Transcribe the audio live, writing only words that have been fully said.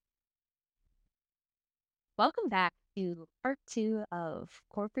Welcome back to part two of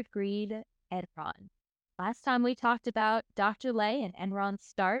Corporate Greed Enron. Last time we talked about Dr. Lay and Enron's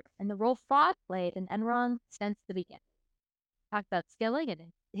start and the role fraud played in Enron since the beginning. Talked about Skilling and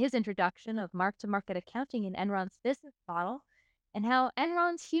his introduction of mark-to-market accounting in Enron's business model and how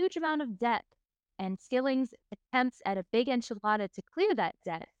Enron's huge amount of debt and Skilling's attempts at a big enchilada to clear that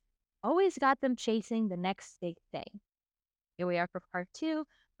debt always got them chasing the next big thing. Here we are for part two,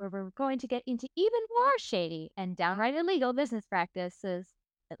 where we're going to get into even more shady and downright illegal business practices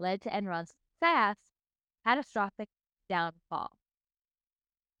that led to Enron's fast, catastrophic downfall.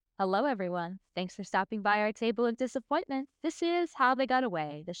 Hello, everyone. Thanks for stopping by our table of disappointment. This is How They Got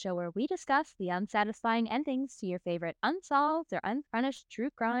Away, the show where we discuss the unsatisfying endings to your favorite unsolved or unpunished true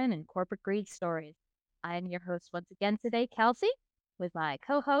crime and corporate greed stories. I'm your host once again today, Kelsey, with my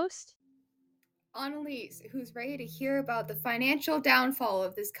co-host, Annalise, who's ready to hear about the financial downfall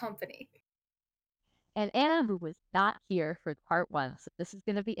of this company. and Anna, who was not here for part one. So this is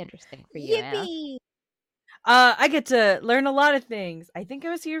going to be interesting for you, Anna. Yippee! I get to learn a lot of things. I think I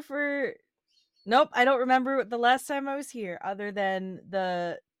was here for. Nope, I don't remember the last time I was here, other than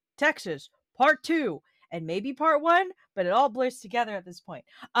the Texas part two and maybe part one, but it all blurs together at this point.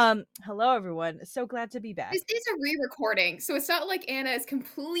 Hello everyone. So glad to be back. This is a re-recording, so it's not like Anna is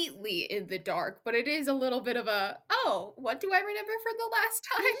completely in the dark, but it is a little bit of a, oh, what do I remember from the last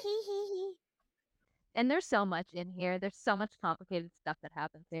time? And there's so much in here. There's so much complicated stuff that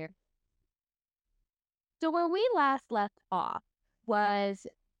happens here. So where we last left off was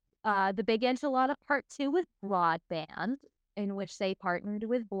the Big Enchilada Part 2 with Broadband, in which they partnered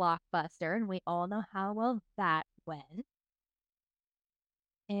with Blockbuster, and we all know how well that went.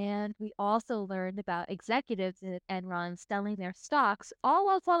 And we also learned about executives at Enron selling their stocks, all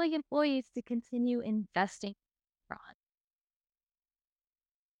while telling employees to continue investing in Enron.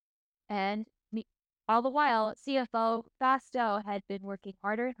 And all the while, CFO Fasto had been working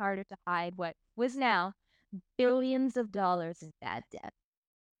harder and harder to hide what was now billions of dollars in bad debt.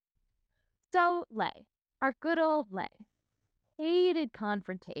 So Lay, our good old Lay, hated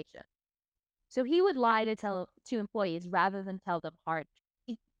confrontation. So he would lie to employees rather than tell them hard.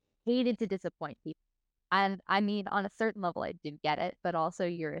 He hated to disappoint people. And I mean, on a certain level, I do get it, but also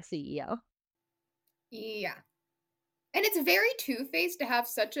you're a CEO. Yeah. And it's very two-faced to have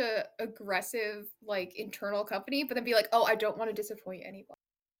such a aggressive, like, internal company, but then be like, oh, I don't want to disappoint anyone.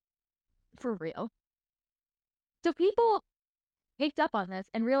 For real. So people picked up on this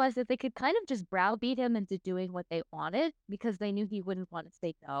and realized that they could kind of just browbeat him into doing what they wanted because they knew he wouldn't want to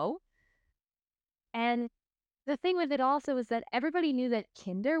say no. And the thing with it also is that everybody knew that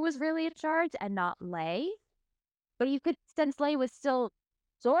Kinder was really in charge and not Lay. But you could, since Lay was still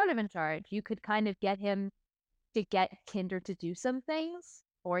sort of in charge, you could kind of get him to get Kinder to do some things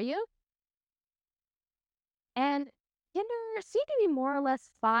for you. And Kinder seemed to be more or less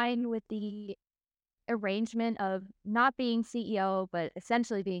fine with the arrangement of not being CEO, but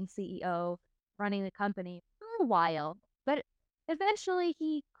essentially being CEO, running the company for a while. But eventually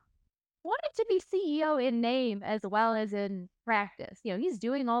he wanted to be CEO in name as well as in practice. You know, he's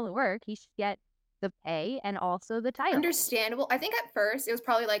doing all the work. He should get the pay and also the title. Understandable. I think at first it was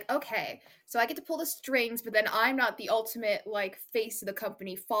probably like, okay, so I get to pull the strings, but then I'm not the ultimate, like, face of the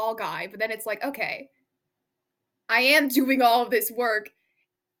company fall guy. But then it's like, okay, I am doing all of this work,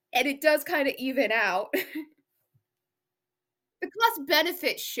 and it does kind of even out. The cost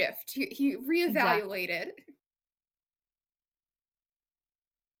benefit shift. He Exactly. reevaluated.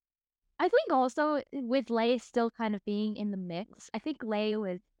 I think also with Lay still kind of being in the mix, I think Lay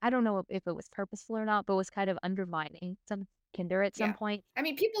was, I don't know if it was purposeful or not, but was kind of undermining some Kinder at some Yeah. point. I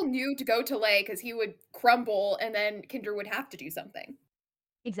mean, people knew to go to Lay because he would crumble and then Kinder would have to do something.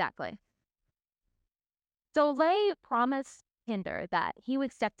 Exactly. So Lay promised Kinder that he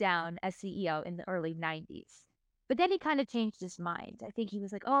would step down as CEO in the early 90s. But then he kind of changed his mind. I think he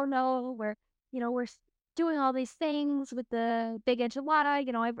was like, oh no, we're doing all these things with the big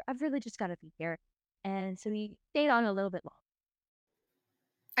enchilada. I've really just got to be here. And so he stayed on a little bit longer.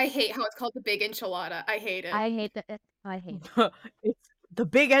 I hate how it's called the big enchilada. I hate it. I hate that. I hate it. It's the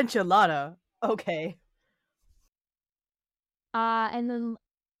big enchilada. Okay. And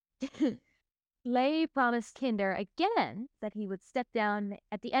then Lay promised Kinder again that he would step down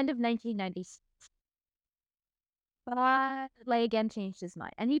at the end of 1996. But Lay again changed his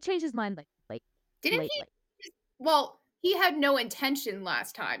mind. And he changed his mind like Didn't lately. he? Well, he had no intention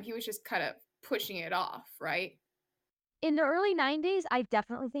last time. He was just kind of pushing it off, right? In the early 90s, I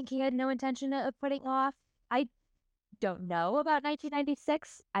definitely think he had no intention of putting off. I don't know about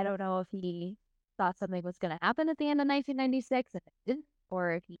 1996. I don't know if he thought something was going to happen at the end of 1996 and it didn't,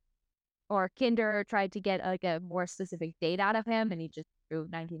 or if he or Kinder tried to get like a more specific date out of him, and he just threw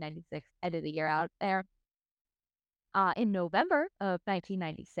 1996 end of the year out there. In November of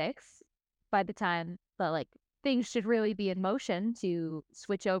 1996, by the time the things should really be in motion to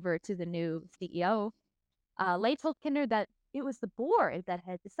switch over to the new CEO, Lay told Kinder that it was the board that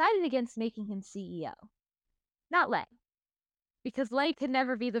had decided against making him CEO, not Lay, because Lay could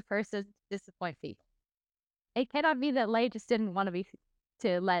never be the person to disappoint people. It cannot be that Lay just didn't want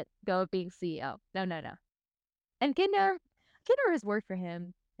to let go of being CEO. No, no, no. And Kinder has worked for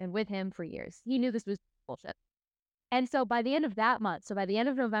him and with him for years. He knew this was bullshit. And so by the end of that month, so by the end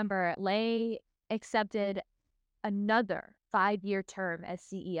of November, Lay accepted another 5-year term as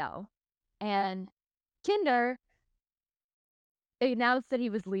CEO. And Kinder announced that he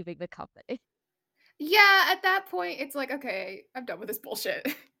was leaving the company. Yeah, at that point, it's like, okay, I'm done with this bullshit.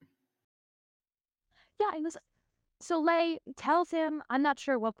 Yeah, it was. So Lay tells him, I'm not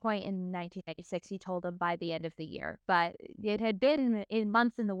sure what point in 1996 he told him by the end of the year, but it had been in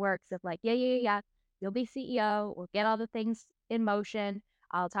months in the works of yeah, you'll be CEO, we'll get all the things in motion,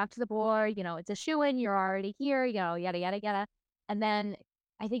 I'll talk to the board, it's a shoo-in, you're already here, yada, yada, yada. And then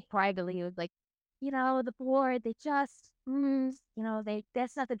I think privately he was like, the board, they just,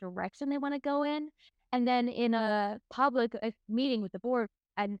 that's not the direction they want to go in. And then in a public meeting with the board,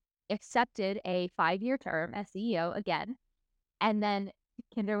 and accepted a 5-year term as CEO again. And then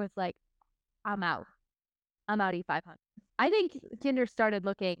Kinder was like, I'm out. I'm out E500. I think Kinder started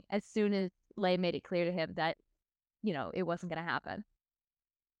looking as soon as Lay made it clear to him that, it wasn't going to happen.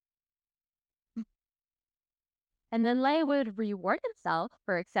 And then Lay would reward himself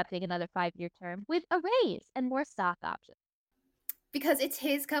for accepting another 5-year term with a raise and more stock options. Because it's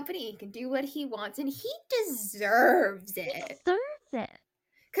his company. He can do what he wants, and he deserves it. He deserves it.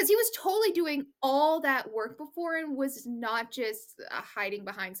 Because he was totally doing all that work before and was not just hiding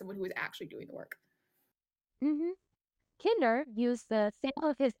behind someone who was actually doing the work. Mm-hmm. Kinder used the sale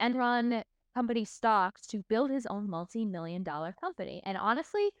of his Enron company stocks to build his own multi-million-dollar company. And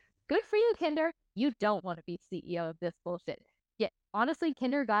honestly, good for you, Kinder. You don't want to be CEO of this bullshit. Yet, honestly,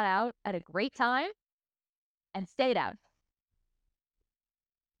 Kinder got out at a great time and stayed out.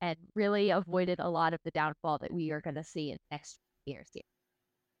 And really avoided a lot of the downfall that we are going to see in the next years here.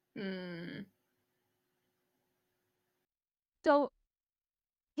 So,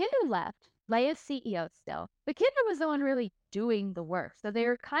 Kinder left, Lay as CEO still, but Kinder was the one really doing the work. So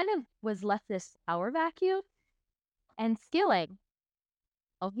there kind of was left this power vacuum. And Skilling,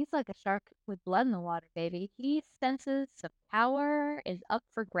 oh, he's like a shark with blood in the water, baby. He senses some power is up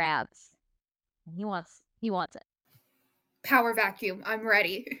for grabs. And he wants it. Power vacuum. I'm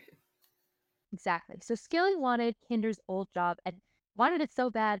ready. Exactly. So Skilling wanted Kinder's old job and wanted it so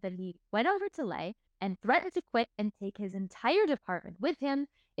bad that he went over to Lay and threatened to quit and take his entire department with him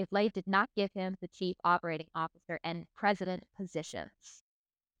if Lay did not give him the chief operating officer and president positions.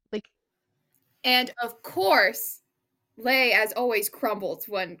 And of course, Lay, as always, crumbles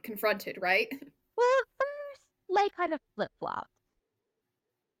when confronted, right? Well, first, Lay kind of flip-flopped.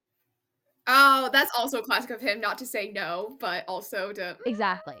 Oh, that's also classic of him, not to say no, but also to...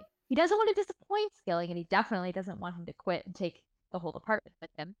 Exactly. He doesn't want to disappoint Skilling, and he definitely doesn't want him to quit and take the whole department with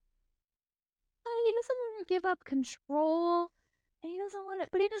him. He doesn't want to give up control, and he doesn't want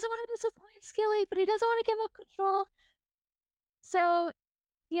to disappoint Skilling, but he doesn't want to give up control. So,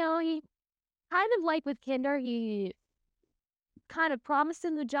 he kind of like with Kinder, he kind of promised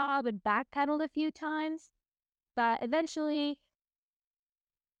him the job and backpedaled a few times, but eventually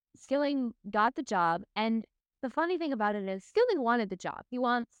Skilling got the job. And the funny thing about it is Skilling wanted the job. He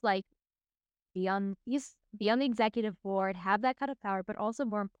wants be on the executive board, have that kind of power, but also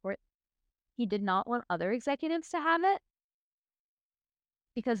more important, he did not want other executives to have it,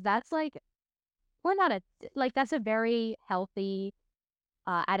 because that's that's a very healthy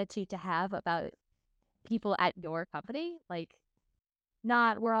attitude to have about people at your company.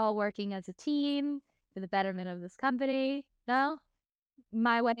 Not we're all working as a team for the betterment of this company. No,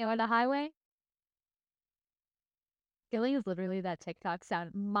 my way or the highway. Skilling is literally that TikTok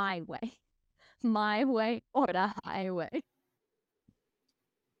sound, my way. My way or the highway.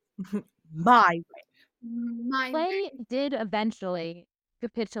 My Lay did eventually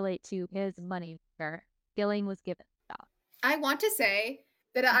capitulate to his money maker. Skilling was given stock. I want to say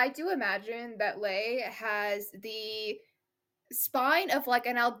that I do imagine that Lay has the spine of like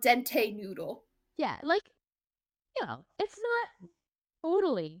an al dente noodle. Yeah, it's not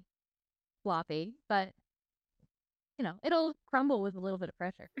totally floppy, but it'll crumble with a little bit of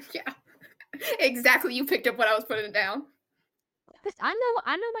pressure. Yeah. Exactly, you picked up what I was putting down. I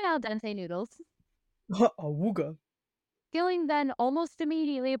know my al dente noodles. Awooga. Skilling then, almost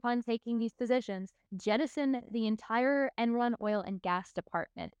immediately upon taking these positions, jettisoned the entire Enron oil and gas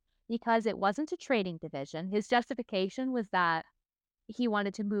department because it wasn't a trading division. His justification was that he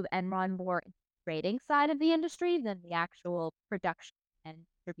wanted to move Enron more into the trading side of the industry than the actual production and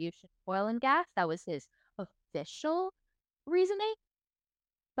distribution of oil and gas. That was his official reasoning.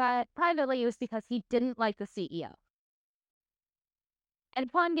 But privately, it was because he didn't like the CEO. And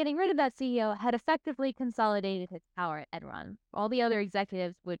upon getting rid of that CEO, had effectively consolidated his power at Enron. All the other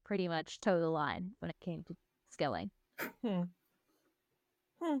executives would pretty much toe the line when it came to Skilling.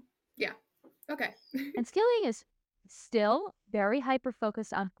 Yeah. Okay. And Skilling is still very hyper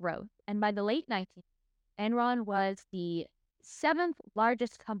focused on growth. And by the late 19th, Enron was the seventh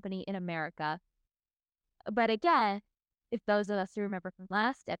largest company in America. But again, if those of us who remember from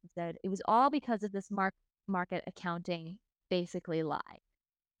last episode, it was all because of this market accounting basically lie.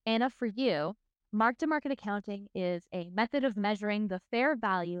 Anna, for you, mark-to-market accounting is a method of measuring the fair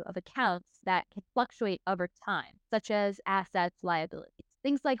value of accounts that can fluctuate over time, such as assets, liabilities,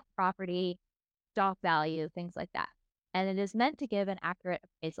 things like property, stock value, things like that. And it is meant to give an accurate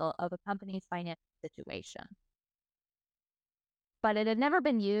appraisal of a company's financial situation. But it had never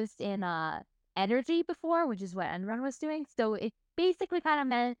been used in energy before, which is what Enron was doing. So it basically kind of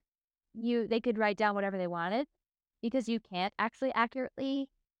meant they could write down whatever they wanted because you can't actually accurately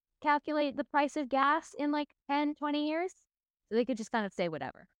calculate the price of gas in like 10, 20 years. So they could just kind of say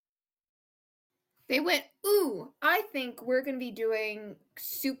whatever. They went, ooh, I think we're going to be doing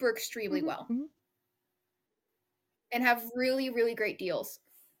super extremely well and have really, really great deals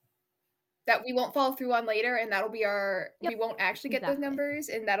that we won't follow through on later. And that'll be we won't actually get those numbers.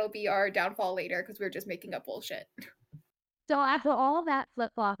 And that'll be our downfall later because we're just making up bullshit. So after all that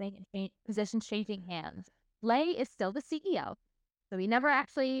flip-flopping and positions changing hands, Lay is still the CEO. So he never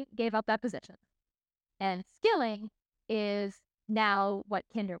actually gave up that position. And Skilling is now what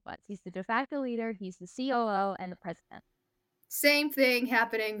Kinder was. He's the de facto leader, he's the COO, and the president. Same thing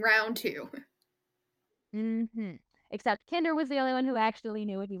happening round 2. Except Kinder was the only one who actually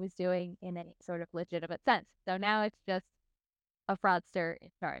knew what he was doing in any sort of legitimate sense. So now it's just a fraudster in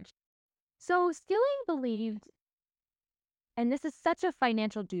charge. So Skilling believed, and this is such a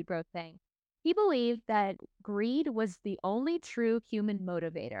financial dude bro thing, he believed that greed was the only true human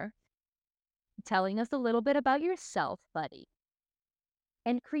motivator. Telling us a little bit about yourself, buddy.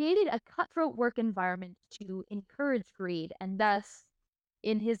 And created a cutthroat work environment to encourage greed and thus,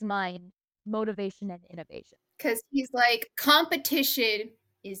 in his mind, motivation and innovation. Because he's like, competition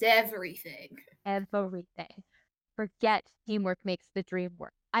is everything. Everything. Forget teamwork makes the dream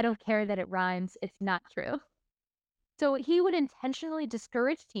work. I don't care that it rhymes. It's not true. So he would intentionally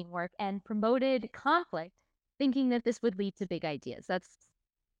discourage teamwork and promoted conflict, thinking that this would lead to big ideas. That's,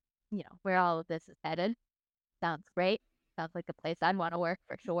 where all of this is headed. Sounds great. Sounds like a place I'd want to work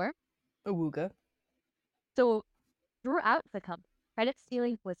for sure. Awooga. So throughout the company, credit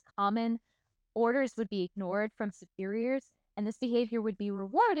stealing was common. Orders would be ignored from superiors, and this behavior would be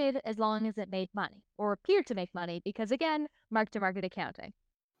rewarded as long as it made money, or appeared to make money, because again, mark-to-market accounting.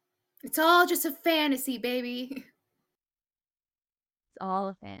 It's all just a fantasy, baby. It's all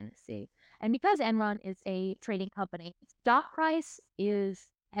a fantasy. And because Enron is a trading company, stock price is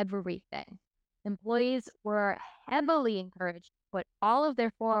everything. Employees were heavily encouraged to put all of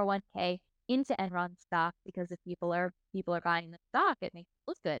their 401k into Enron stock because if people are buying the stock, it makes it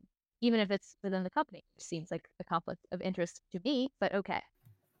look good, even if it's within the company, which seems like a conflict of interest to me, but okay.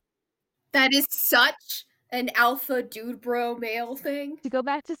 That is such an alpha dude bro male thing. To go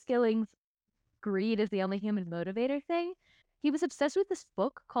back to Skilling's greed is the only human motivator thing, he was obsessed with this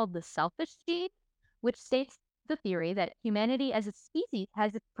book called The Selfish Gene, which states the theory that humanity as a species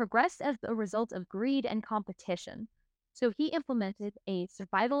has progressed as a result of greed and competition. So he implemented a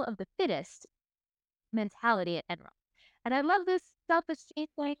survival of the fittest mentality at Enron. And I love this selfish gene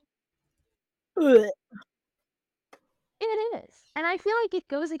thing. It is. And I feel like it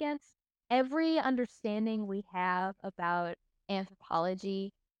goes against every understanding we have about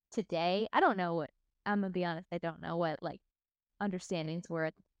anthropology today. I don't know what, I'm going to be honest, I don't know what understandings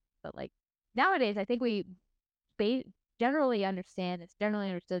were, but nowadays I think we generally understand, it's generally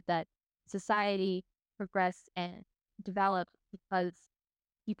understood that society progressed and developed because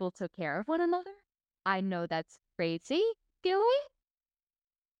people took care of one another. I know that's crazy, Gilly.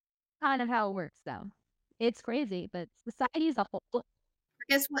 Kind of how it works, though. It's crazy, but society as a whole.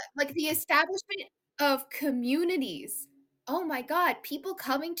 Guess what? Like the establishment of communities. Oh my god, people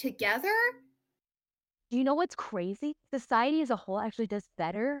coming together? Do you know what's crazy? Society as a whole actually does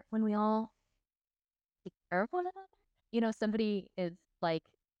better when we all take care of one another. Somebody is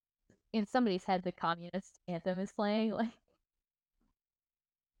in somebody's head, the communist anthem is playing.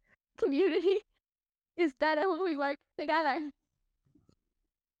 community is better when we work together.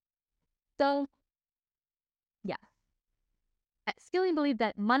 So, yeah, Skilling believed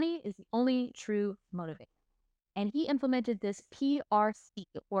that money is the only true motivator. And he implemented this PRC,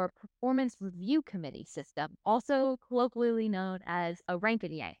 or Performance Review Committee system, also colloquially known as a rank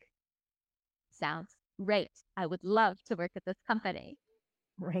and yank. Sounds great. I would love to work at this company.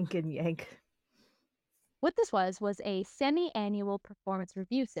 Rank and yank. What this was a semi-annual performance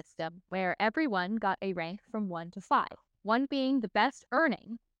review system where everyone got a rank from 1 to 5, 1 being the best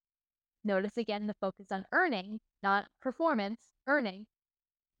earning. Notice again the focus on earning, not performance, earning,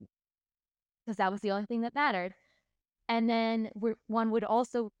 because that was the only thing that mattered. And then one would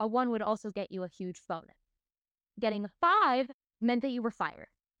also get you a huge bonus. Getting a 5 meant that you were fired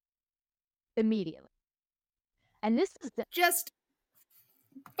immediately. And this was Just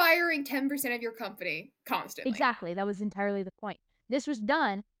firing 10% of your company constantly. exactly, that was entirely the point. This was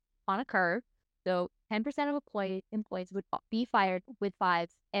done on a curve, so 10% of employees would be fired with 5s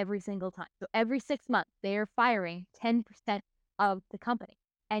every single time. So every 6 months, they are firing 10% of the company.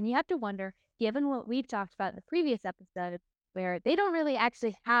 And you have to wonder, given what we've talked about in the previous episode, where they don't really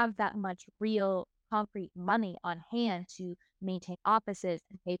actually have that much real concrete money on hand to maintain offices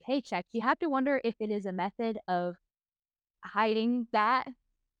and pay paychecks, you have to wonder if it is a method of hiding that,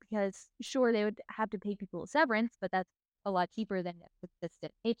 because sure, they would have to pay people a severance, but that's a lot cheaper than a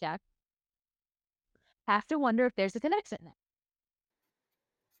consistent paycheck. Have to wonder if there's a connection there.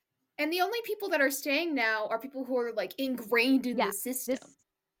 And the only people that are staying now are people who are like ingrained in the system.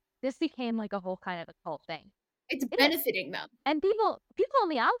 This became like a whole kind of a cult thing. It's It is. benefiting them. And people on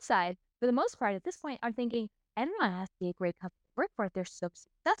the outside, for the most part at this point, are thinking, Enron has to be a great company to work for. They're so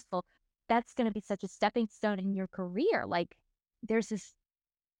successful. That's going to be such a stepping stone in your career. Like, there's this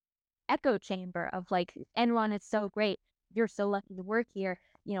echo chamber of like, Enron is so great. You're so lucky to work here,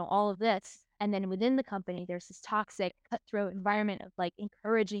 all of this. And then within the company, there's this toxic, cutthroat environment of like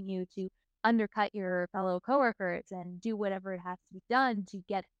encouraging you to undercut your fellow coworkers and do whatever it has to be done to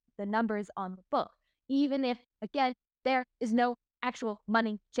get the numbers on the book, even if, again, there is no actual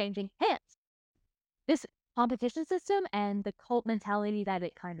money changing hands. This competition system and the cult mentality that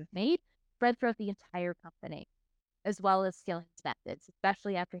it kind of made spread throughout the entire company, as well as Skilling's methods,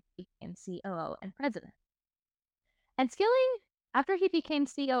 especially after he became COO and president. And Skilling, after he became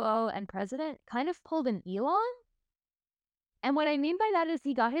COO and president, kind of pulled an Elon. And what I mean by that is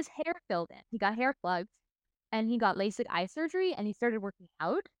he got his hair filled in. He got hair plugs and he got LASIK eye surgery and he started working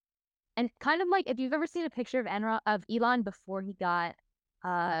out. And kind of like if you've ever seen a picture of Elon before he got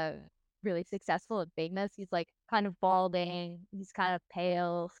really successful and famous, he's like kind of balding, he's kind of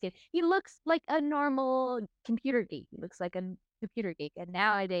pale skin. He looks like a normal computer geek. He looks like a computer geek. And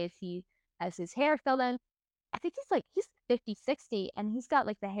nowadays he has his hair filled in. I think he's 50, 60, and he's got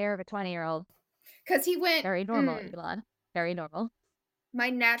like the hair of a 20-year-old. Because he went Very normal, Elon. Very normal. My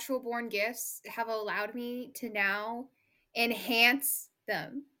natural born gifts have allowed me to now enhance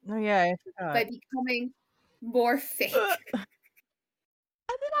them Oh yeah, I by forgot. becoming more fake. I mean,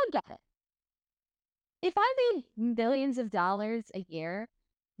 I get it. If I made millions of dollars a year,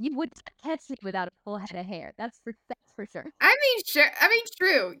 you would not catch me without a full head of hair. That's for sure. I mean, sure. I mean,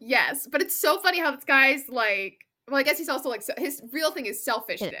 true. Yes, but it's so funny how this guy's like. Well, I guess he's also like his real thing is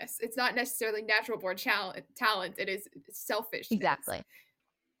selfishness. It's not necessarily natural born talent. It is selfishness. Exactly.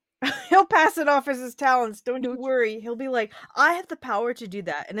 He'll pass it off as his talents. Don't you Don't- worry. He'll be like, I have the power to do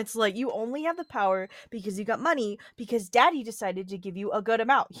that. And it's like, you only have the power because you got money, because daddy decided to give you a good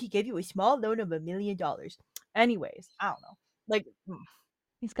amount. He gave you a small loan of $1 million. Anyways, I don't know. Like,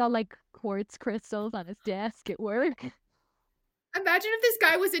 He's got like quartz crystals on his desk at work. Imagine if this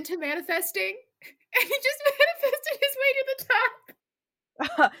guy was into manifesting and he just manifested his way to the top.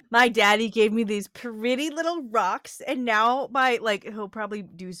 my daddy gave me these pretty little rocks, and now he'll probably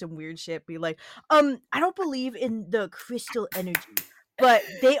do some weird shit, be like, I don't believe in the crystal energy, but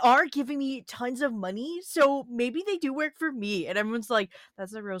they are giving me tons of money, so maybe they do work for me. And everyone's like,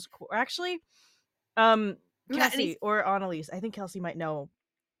 that's a rose core. Actually, Kelsey or Annalise, I think Kelsey might know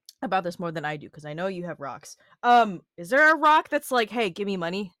about this more than I do, because I know you have rocks. Is there a rock that's like, hey, give me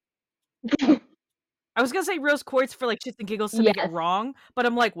money? I was gonna say rose quartz for like shits and giggles to make it Yes. wrong, but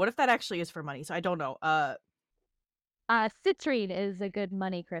I'm like, what if that actually is for money? So I don't know. Citrine is a good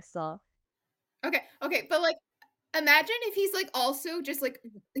money crystal. Okay, but like, imagine if he's like also just like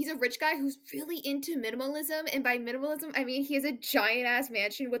he's a rich guy who's really into minimalism, and by minimalism I mean he has a giant ass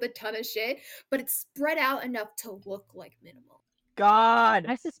mansion with a ton of shit, but it's spread out enough to look like minimal. God.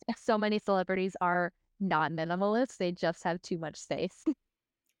 I suspect so many celebrities are not minimalists. They just have too much space.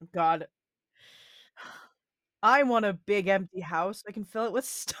 God. I want a big empty house so I can fill it with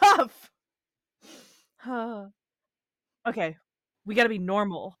stuff. Okay, we gotta be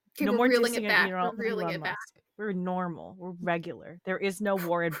normal. Okay, No we're more reeling dissing it on back. We're reeling Elon it back. Musk. We're normal. We're regular. There is no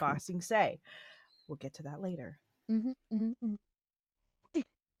Warren Bossing say. We'll get to that later. Mhm, mhm, mhm.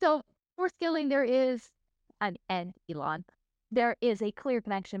 So for Skilling, there is, and Elon, there is a clear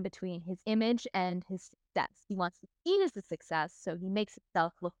connection between his image and his success. He wants to be seen as a success, so he makes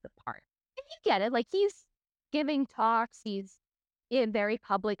himself look the part. And you get it. Like he's giving talks, he's a very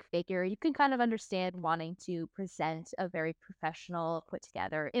public figure. You can kind of understand wanting to present a very professional, put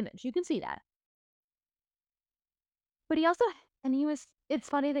together image. You can see that. But he also, and he was, it's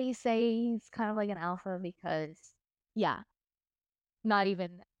funny that you say he's kind of like an alpha because, yeah, not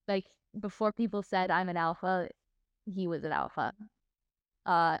even like before people said I'm an alpha, he was an alpha.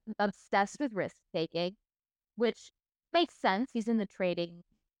 Obsessed with risk taking, which makes sense. He's in the trading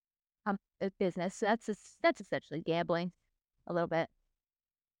business. So that's essentially gambling a little bit.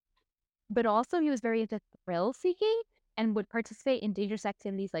 But also, he was very into thrill seeking and would participate in dangerous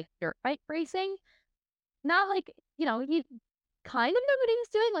activities like dirt bike racing. Not like, he kind of knew what he was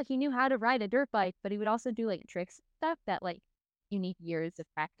doing. Like, he knew how to ride a dirt bike, but he would also do like tricks and stuff that like you need years of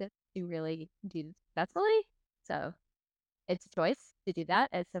practice to really do successfully. So it's a choice to do that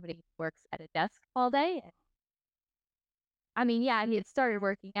as somebody who works at a desk all day. I mean, yeah, he had started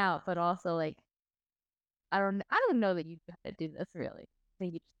working out, but also like I don't know that you gotta do this really. I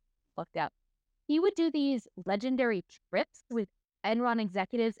think he just lucked out. He would do these legendary trips with Enron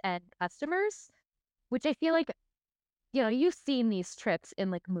executives and customers, which I feel like you've seen these trips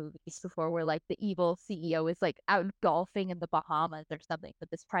in like movies before where like the evil CEO is like out golfing in the Bahamas or something with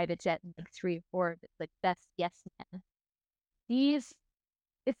this private jet and like three or four of its like best yes men. These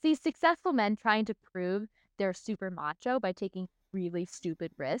It's these successful men trying to prove they're super macho by taking really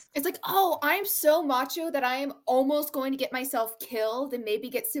stupid risks. It's like, oh, I'm so macho that I am almost going to get myself killed and maybe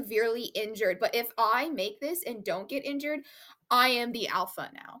get severely injured. But if I make this and don't get injured, I am the alpha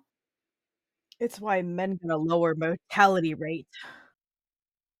now. It's why men get a lower mortality rate.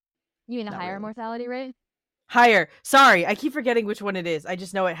 You mean a Not higher really. mortality rate? Higher. Sorry, I keep forgetting which one it is. I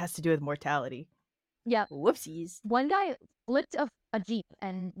just know it has to do with mortality. Yeah. Whoopsies. One guy flipped a Jeep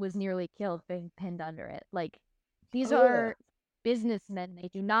and was nearly killed being pinned under it. Like, these Ugh. are businessmen.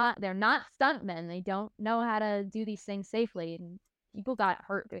 They're not stuntmen. They don't know how to do these things safely. And people got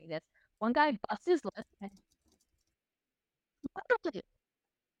hurt doing this. One guy busted his lip and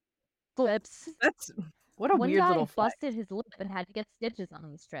flips. That's what a One weird guy little flex. busted his lip and had to get stitches on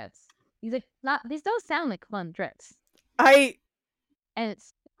these trips. He's like, not, these don't sound like fun trips. I And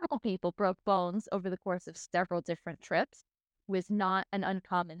several people broke bones over the course of several different trips. Was not an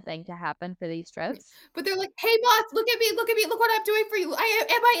uncommon thing to happen for these trips. But they're like, hey, boss, look at me, look what I'm doing for you. Am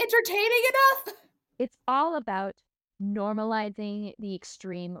I entertaining enough? It's all about normalizing the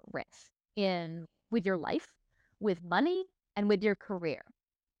extreme risk in with your life, with money, and with your career.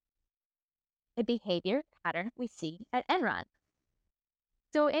 A behavior pattern we see at Enron.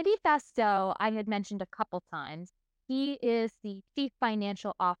 So Andy Fastow, I had mentioned a couple times. He is the chief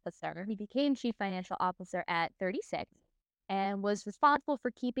financial officer. He became chief financial officer at 36 and was responsible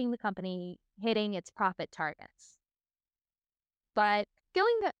for keeping the company hitting its profit targets. But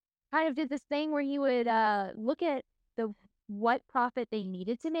Skilling kind of did this thing where he would look at what profit they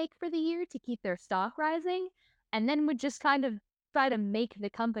needed to make for the year to keep their stock rising, and then would just kind of try to make the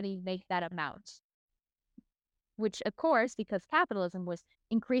company make that amount. Which, of course, because capitalism was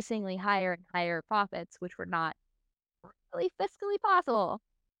increasingly higher and higher profits, which were not really fiscally possible.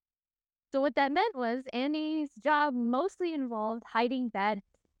 So what that meant was Andy's job mostly involved hiding bad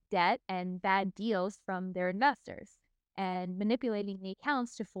debt and bad deals from their investors and manipulating the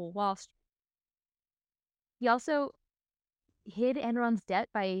accounts to fool Wall Street. He also hid Enron's debt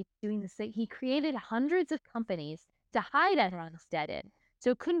by doing this thing. He created hundreds of companies to hide Enron's debt in,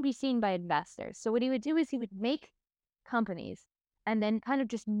 so it couldn't be seen by investors. So what he would do is he would make companies and then kind of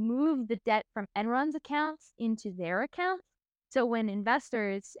just move the debt from Enron's accounts into their accounts. So when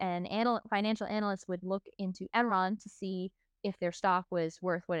investors and financial analysts would look into Enron to see if their stock was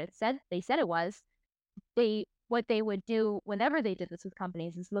worth what they said it was, what they would do whenever they did this with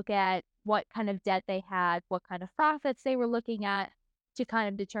companies is look at what kind of debt they had, what kind of profits they were looking at to kind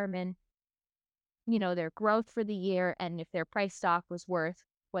of determine, their growth for the year and if their price stock was worth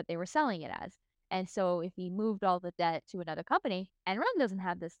what they were selling it as. And so if he moved all the debt to another company, Enron doesn't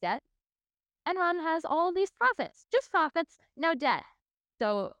have this debt. Enron has all these profits, just profits, no debt.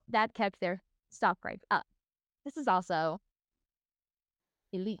 So that kept their stock price up. This is also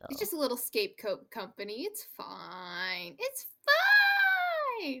It's illegal. just a little scapegoat company. It's fine. It's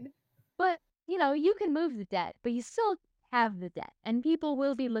fine. But, you can move the debt, but you still have the debt, and people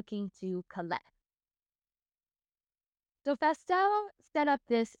will be looking to collect. So Fastow set up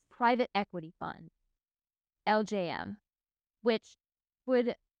this private equity fund, LJM, which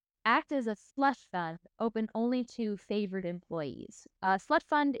would act as a slush fund open only to favored employees. A slush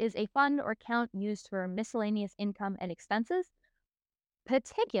fund is a fund or account used for miscellaneous income and expenses,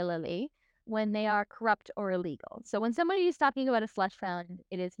 particularly when they are corrupt or illegal. So when somebody is talking about a slush fund,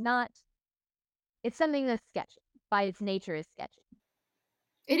 it's something that's sketchy. By its nature is sketchy.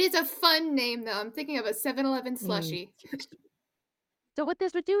 It is a fun name, though. I'm thinking of a 7-Eleven slushie. So what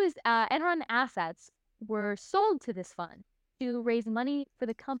this would do is Enron assets were sold to this fund to raise money for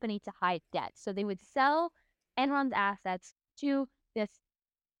the company to hide debt. So they would sell Enron's assets to this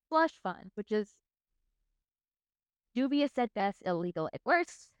slush fund, which is dubious at best, illegal at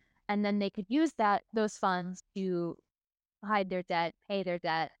worst, and then they could use those funds to hide their debt, pay their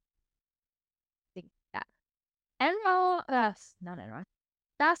debt, things like that. Not Enron.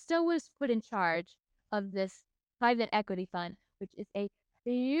 Fastow was put in charge of this private equity fund, which is a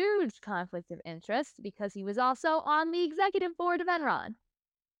huge conflict of interest because he was also on the executive board of Enron.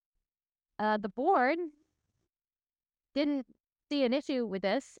 The board didn't see an issue with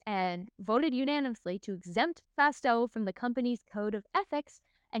this and voted unanimously to exempt Fastow from the company's code of ethics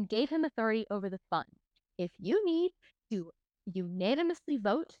and gave him authority over the fund. If you need to unanimously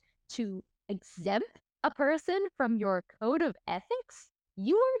vote to exempt a person from your code of ethics,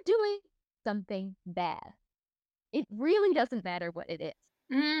 you are doing something bad. It really doesn't matter what it is.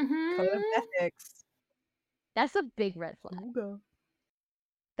 Code of Mm-hmm. ethics. That's a big red flag. Ooga.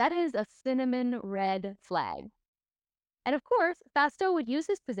 That is a cinnamon red flag. And of course, Fastow would use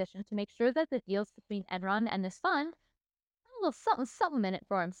his position to make sure that the deals between Enron and this fund had a little something in it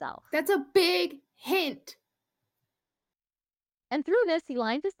for himself. That's a big hint. And through this, he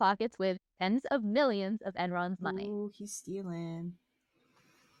lined his pockets with tens of millions of Enron's money. Ooh, he's stealing.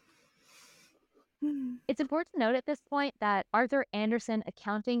 It's important to note at this point that Arthur Andersen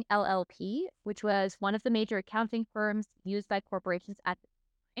Accounting LLP, which was one of the major accounting firms used by corporations at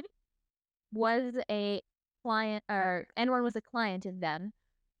the time, was a client, or Enron was a client of them,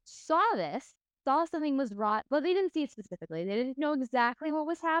 saw something was wrong. Well, they didn't see it specifically. They didn't know exactly what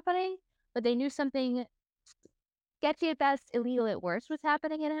was happening, but they knew something sketchy at best, illegal at worst was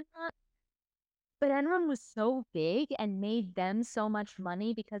happening in Enron. But Enron was so big and made them so much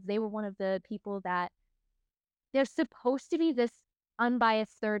money because they were one of the people that they're supposed to be this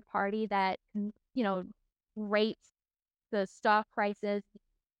unbiased third party that, rates the stock prices,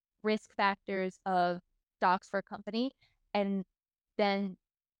 risk factors of stocks for a company, and then,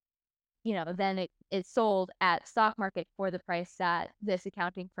 then it is sold at stock market for the price that this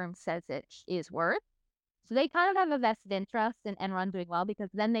accounting firm says it is worth. So they kind of have a vested interest in Enron doing well because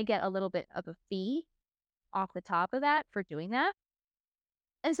then they get a little bit of a fee off the top of that for doing that.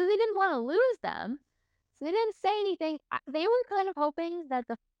 And so they didn't want to lose them. So they didn't say anything. They were kind of hoping that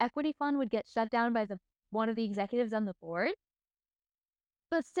the equity fund would get shut down by one of the executives on the board.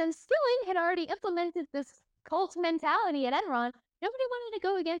 But since Skilling had already implemented this cult mentality at Enron, nobody wanted to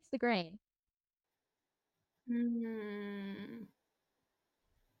go against the grain. Mm.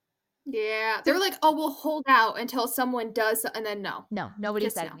 Yeah, they were like, "Oh, we'll hold out until someone does," and then no, No, nobody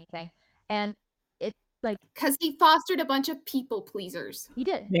just said no. anything. And it's like, Because he fostered a bunch of people pleasers he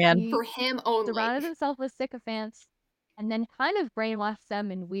did. Man. He for him only. surrounded himself with sycophants and then kind of brainwashed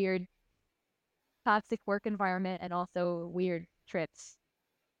them in weird, toxic work environment and also weird trips.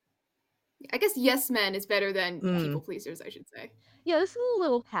 I guess yes men is better than people pleasers, I should say. Yeah, this is a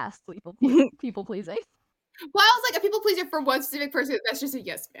little past people pleasing. Well, I was like a people pleaser for one specific person. That's just a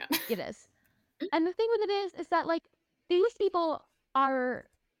yes man. It is. And the thing with it is that like these people are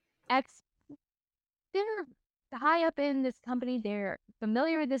they're high up in this company. They're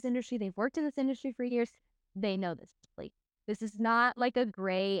familiar with this industry. They've worked in this industry for years. They know this. Like, this is not like a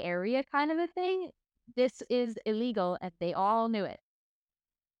gray area kind of a thing. This is illegal, and they all knew it.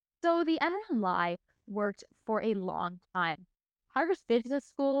 So the Enron lie worked for a long time. Harvard Business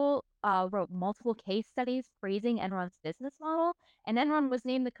School wrote multiple case studies praising Enron's business model, and Enron was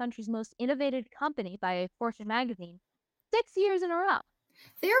named the country's most innovative company by Fortune magazine 6 years in a row.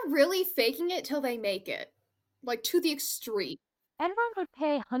 They're really faking it till they make it, like to the extreme. Enron would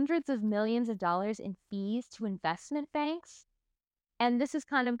pay hundreds of millions of dollars in fees to investment banks. And this is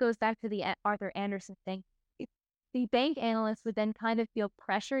kind of goes back to the Arthur Andersen thing. The bank analysts would then kind of feel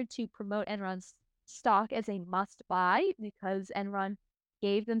pressured to promote Enron's stock as a must buy because Enron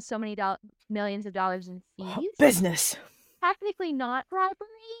gave them so many millions of dollars in fees. Business. Technically not bribery,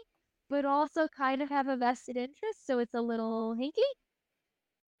 but also kind of have a vested interest, so it's a little hinky.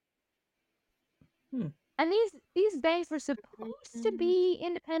 Hmm. And these banks were supposed to be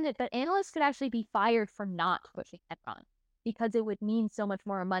independent, but analysts could actually be fired for not pushing Enron because it would mean so much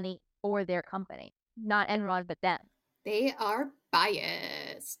more money for their company. Not Enron, but them. They are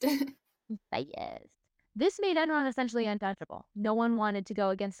biased. Biased. This made Enron essentially untouchable. No one wanted to go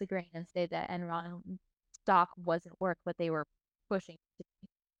against the grain and say that Enron stock wasn't worth what they were pushing.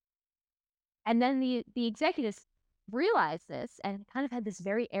 And then the executives realized this and kind of had this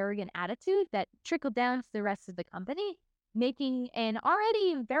very arrogant attitude that trickled down to the rest of the company, making an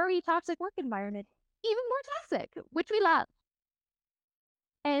already very toxic work environment even more toxic, which we love.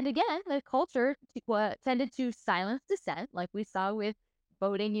 And again, the culture tended to silence dissent, like we saw with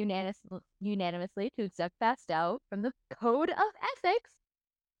voting unanimously to accept fast out from the code of ethics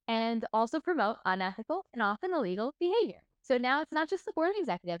and also promote unethical and often illegal behavior. So now it's not just the board of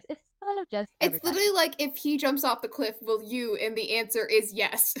executives, it's kind of just It's everybody. literally like if he jumps off the cliff, will you? And the answer is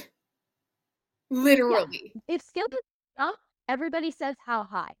yes. Yeah. Literally. If skill is jump, everybody says how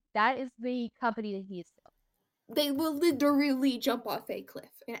high. That is the company that he's still. They will literally jump off a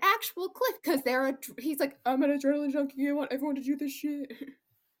cliff, an actual cliff, because he's like, I'm an adrenaline junkie. I want everyone to do this shit.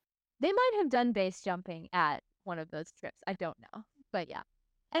 They might have done base jumping at one of those trips. I don't know. But yeah.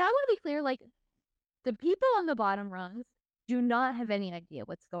 And I want to be clear, like the people on the bottom rungs do not have any idea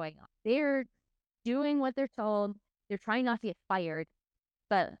what's going on. They're doing what they're told. They're trying not to get fired.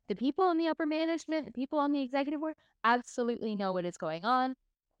 But the people in the upper management, the people on the executive board, absolutely know what is going on.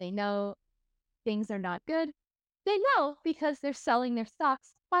 They know things are not good. They know because they're selling their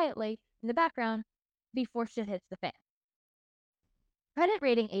stocks quietly in the background before shit hits the fan. Credit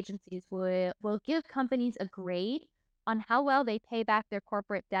rating agencies will give companies a grade on how well they pay back their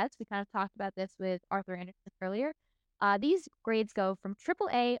corporate debts. We kind of talked about this with Arthur Anderson earlier. These grades go from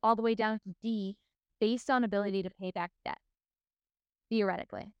AAA all the way down to D based on ability to pay back debt.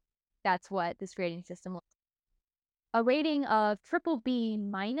 Theoretically, that's what this grading system looks like. A rating of triple B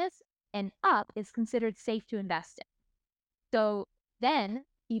minus and up is considered safe to invest in. So then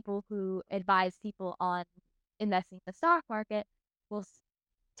people who advise people on investing in the stock market will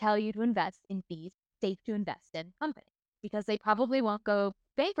tell you to invest in these safe to invest in companies because they probably won't go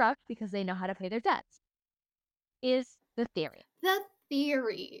bankrupt because they know how to pay their debts, is the theory. The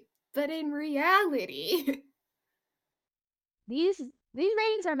theory. But in reality, These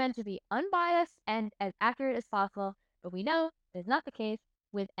ratings are meant to be unbiased and as accurate as possible, but we know that is not the case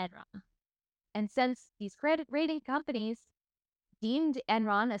with Enron. And since these credit rating companies deemed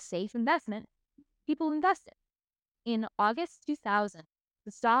Enron a safe investment, people invested. In August 2000,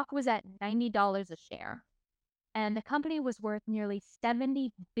 the stock was at $90 a share, and the company was worth nearly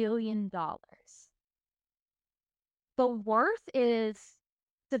 $70 billion. The worth is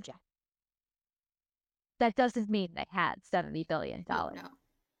subjective. That doesn't mean they had $70 billion. no, no.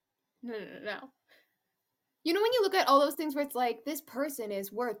 No, no, no, no. You know when you look at all those things where it's like, this person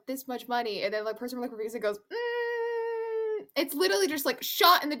is worth this much money, and then the person like reviews it goes, it's literally just like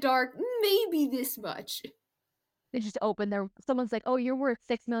shot in the dark, maybe this much. They just open someone's like, oh, you're worth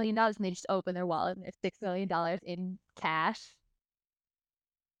 $6 million, and they just open their wallet and there's $6 million in cash.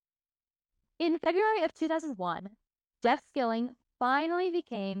 In February of 2001, Jeff Skilling finally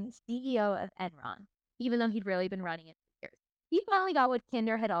became CEO of Enron, even though he'd really been running it for years. He finally got what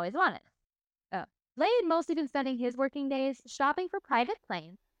Kinder had always wanted. Oh. Lay had mostly been spending his working days shopping for private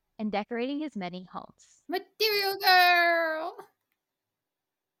planes and decorating his many homes. Material girl!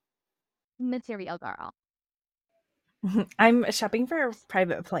 Material girl. I'm shopping for a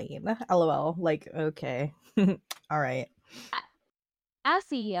private plane. LOL. Like, okay. All right. As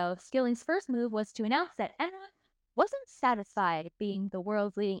CEO, Skilling's first move was to announce that Enron wasn't satisfied being the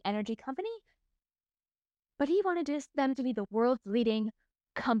world's leading energy company, but he wanted them to be the world's leading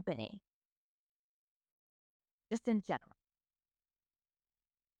company, just in general.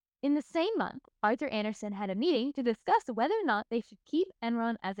 In the same month, Arthur Anderson had a meeting to discuss whether or not they should keep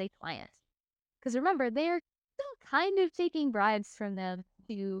Enron as a client. Because remember, they're still kind of taking bribes from them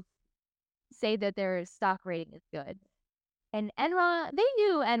to say that their stock rating is good. And Enron, they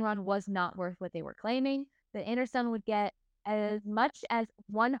knew Enron was not worth what they were claiming, that Anderson would get as much as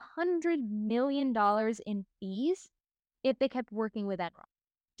 $100 million in fees if they kept working with Enron.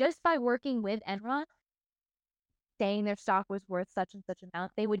 Just by working with Enron, saying their stock was worth such and such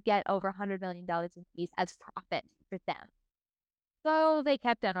amount, they would get over $100 million in fees as profit for them. So they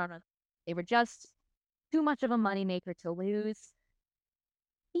kept Enron. They were just too much of a moneymaker to lose.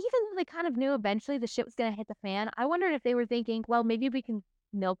 Even though they kind of knew eventually the shit was going to hit the fan, I wondered if they were thinking, well, maybe we can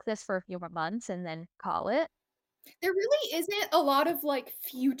milk this for a few more months and then call it. There really isn't a lot of like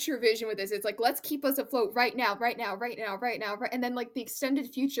future vision with this. It's like, let's keep us afloat right now, right now, right now, right now, right. And then like the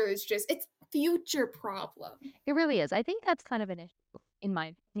extended future is just, future problem. It really is. I think that's kind of an issue, in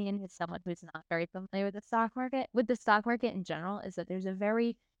my opinion, as someone who's not very familiar with the stock market. With the stock market in general, is that there's a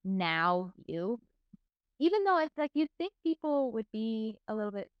very now view. Even though it's like you'd think people would be a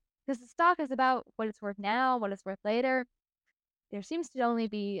little bit, because the stock is about what it's worth now, what it's worth later. There seems to only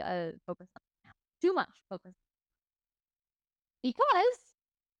be a focus on now. Too much focus. Because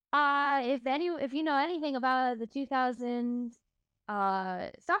if you know anything about the 2000s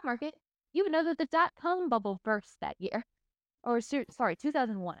stock market, you would know that the dot-com bubble burst that year. Or sorry,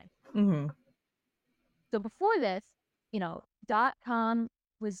 2001. Mm-hmm. So before this, .com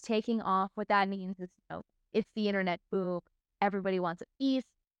was taking off. What that means is, it's the internet boom. Everybody wants a piece,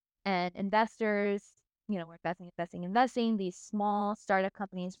 and investors, were investing. These small startup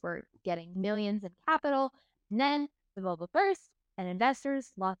companies were getting millions in capital. And then the bubble burst, and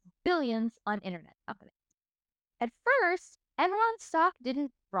investors lost billions on internet companies. At first, Enron's stock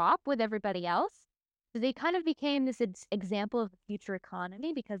didn't drop with everybody else. So they kind of became this example of the future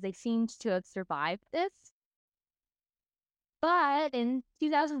economy because they seemed to have survived this. But in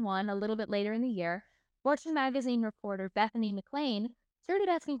 2001, a little bit later in the year, Fortune magazine reporter Bethany McLean started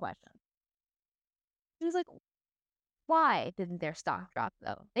asking questions. She was like, why didn't their stock drop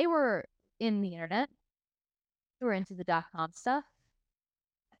though? They were in the internet. They were into the .com stuff.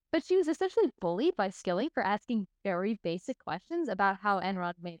 But she was essentially bullied by Skilling for asking very basic questions about how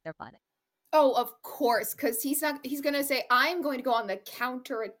Enron made their money. Oh, of course, because he's gonna say, I'm going to go on the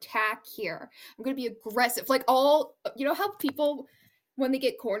counterattack here. I'm gonna be aggressive. Like how people, when they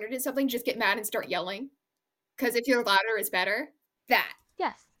get cornered in something, just get mad and start yelling? Because if you're louder, it's better. That.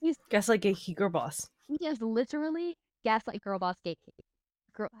 Yes, Gaslight Gatekeeper Girl Boss. he is literally gaslight girl boss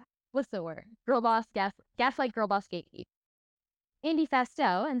gatekeep. What's the word? Girl boss gaslight girl boss gatekeep. Andy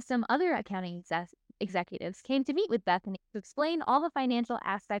Fastow and some other accounting executives came to meet with Bethany to explain all the financial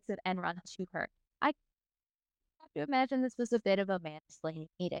aspects of Enron to her. I have to imagine this was a bit of a mansplaining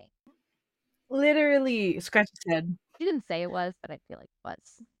meeting. Literally, scratch his head. She didn't say it was, but I feel like it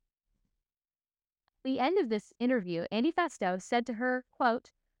was. At the end of this interview, Andy Fastow said to her,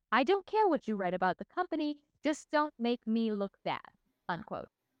 quote, I don't care what you write about the company, just don't make me look bad, unquote.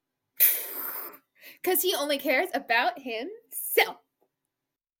 Because he only cares about himself.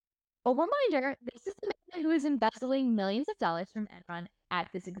 A reminder, this is the man who is embezzling millions of dollars from Enron at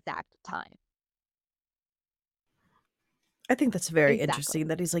this exact time. I think that's very interesting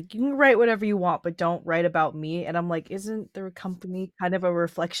that he's like, you can write whatever you want, but don't write about me. And I'm like, isn't the company kind of a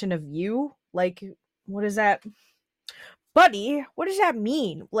reflection of you? Like, what is that? Buddy, what does that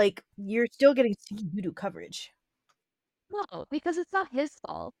mean? Like, you're still getting doo-doo coverage. No, because it's not his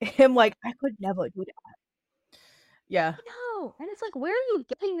fault. I'm like, I could never do that. Yeah. No. And it's like, where are you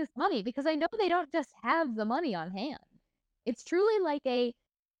getting this money? Because I know they don't just have the money on hand. It's truly like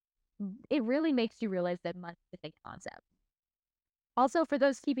it really makes you realize that money is a concept. Also, for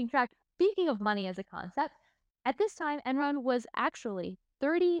those keeping track, speaking of money as a concept, at this time, Enron was actually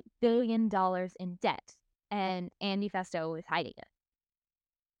 $30 billion in debt, and Andy Fastow was hiding it.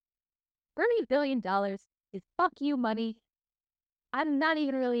 $30 billion is fuck you money. I'm not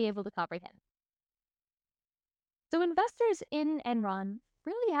even really able to comprehend. So investors in Enron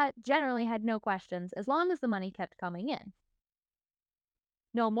really generally had no questions as long as the money kept coming in.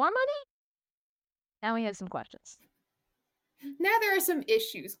 No more money? Now we have some questions. Now there are some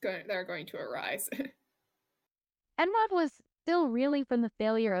issues that are going to arise. Enron was still reeling from the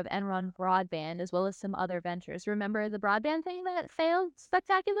failure of Enron Broadband as well as some other ventures. Remember the broadband thing that failed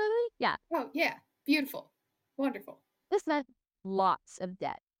spectacularly? Yeah. Oh, yeah. Beautiful. Wonderful. This meant lots of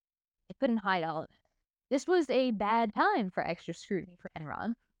debt. They couldn't hide all of it. This was a bad time for extra scrutiny for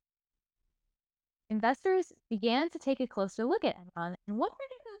Enron. Investors began to take a closer look at Enron and wondered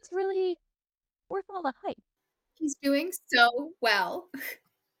if it's really worth all the hype. He's doing so well.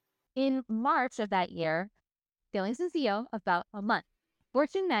 In March of that year, Skilling's the CEO about a month.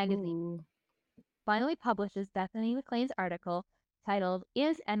 Fortune magazine finally publishes Bethany McLean's article titled,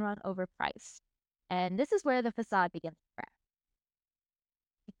 Is Enron Overpriced? And this is where the facade begins to crack.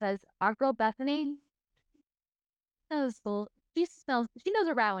 Because our girl Bethany she knows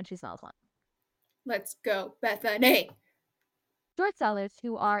a rat when she smells one. Let's go, Bethany. Short sellers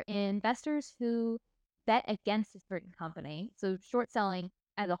who are investors who bet against a certain company. So short selling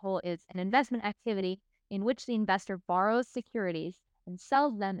as a whole is an investment activity in which the investor borrows securities and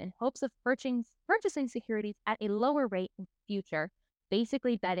sells them in hopes of purchasing securities at a lower rate in the future,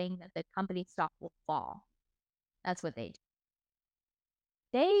 basically betting that the company's stock will fall. That's what they do.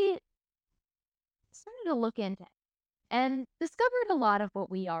 They started to look into it and discovered a lot of what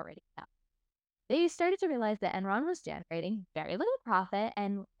we already know. They started to realize that Enron was generating very little profit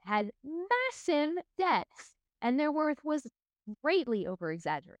and had massive debts, and their worth was greatly over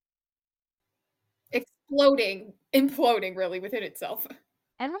exaggerated. Exploding, imploding really within itself.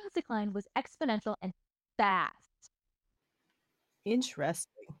 Enron's decline was exponential and fast.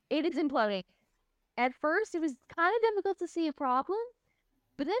 Interesting. It is imploding. At first, it was kind of difficult to see a problem,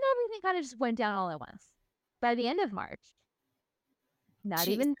 but then everything kind of just went down all at once. By the end of March, not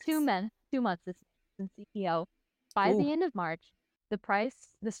even Jesus. 2 months since CEO, by Ooh. the end of March, the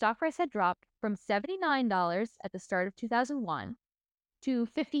stock price had dropped from $79 at the start of 2001 to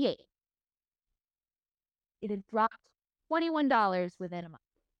 58. It had dropped $21 within a month.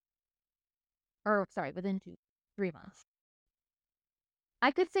 Or sorry, within 3 months.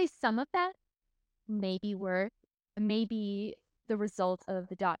 I could say some of that maybe the result of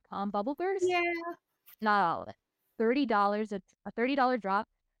the dot-com bubble burst. Yeah. Not all of it. $30, a $30 drop.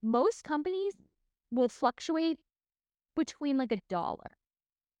 Most companies will fluctuate between like $1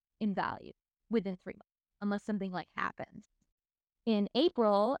 in value within 3 months, unless something like happens. In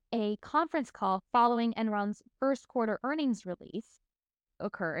April, a conference call following Enron's first quarter earnings release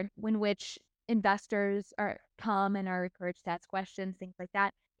occurred, in which investors come and are encouraged to ask questions, things like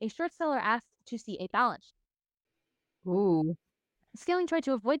that. A short seller asked to see a balance sheet. Ooh. Skilling tried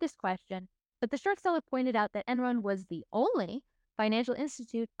to avoid this question, but the short seller pointed out that Enron was the only financial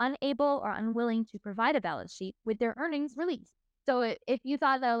institute unable or unwilling to provide a balance sheet with their earnings release. So if you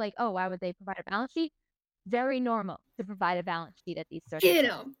thought though, like, oh, why would they provide a balance sheet? Very normal to provide a balance sheet at these sorts of Get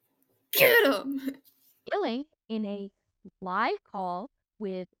times. him. Get him. Skilling, in a live call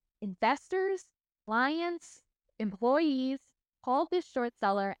with investors, clients, employees, called this short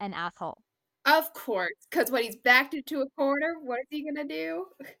seller an asshole. Of course, because when he's backed into a corner, what is he gonna do?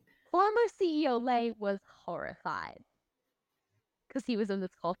 Former CEO Lay was horrified because he was in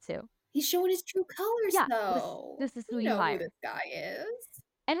this call too. He's showing his true colors, Yeah, though. this is who We you know who hire. this guy is.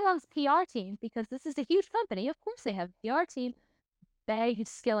 Enron's PR team, because this is a huge company, of course they have a PR team, begged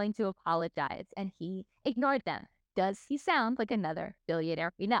Skilling to apologize, and he ignored them. Does he sound like another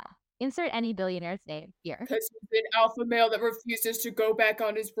billionaire we know? Insert any billionaire's name here. Because he's an alpha male that refuses to go back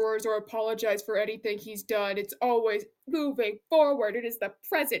on his words or apologize for anything he's done. It's always moving forward. It is the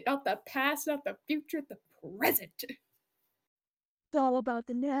present, not the past, not the future, the present. It's all about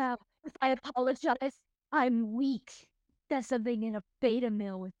the now. If I apologize, I'm weak. That's something in a beta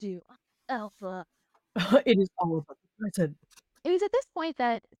male would do. Alpha. It is all about the present. It was at this point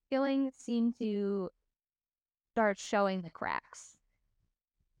that Skilling seemed to start showing the cracks.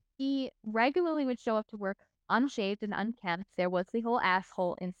 He regularly would show up to work unshaved and unkempt. There was the whole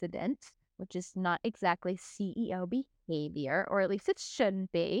asshole incident, which is not exactly CEO behavior, or at least it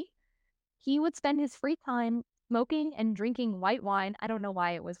shouldn't be. He would spend his free time smoking and drinking white wine. I don't know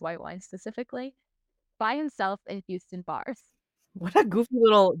why it was white wine specifically, by himself in Houston bars. What a goofy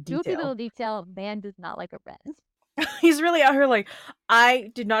little Goofy detail. little detail. Man does not like a red. He's really out here like,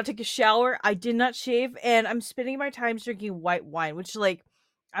 I did not take a shower, I did not shave, and I'm spending my time drinking white wine, which, like,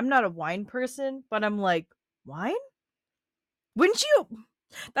 I'm not a wine person, but I'm like, wine? Wouldn't you?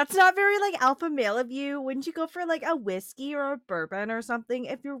 That's not very, like, alpha male of you. Wouldn't you go for, like, a whiskey or a bourbon or something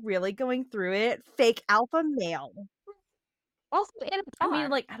if you're really going through it? Fake alpha male. Also in a I bar. mean,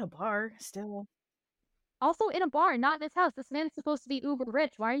 like, at a bar, still. Also in a bar, not in his house. This man's supposed to be uber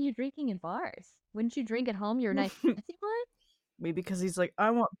rich. Why are you drinking in bars? Wouldn't you drink at home your nice fancy wine? Maybe because he's like,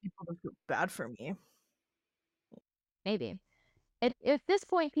 I want people to feel bad for me. Maybe. At this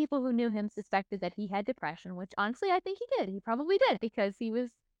point, people who knew him suspected that he had depression, which honestly I think he did. He probably did because he was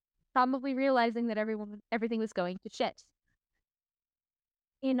probably realizing that everything was going to shit.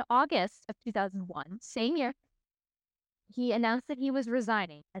 In August of 2001, same year, he announced that he was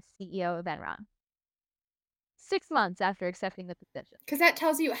resigning as CEO of Enron. 6 months after accepting the position. Because that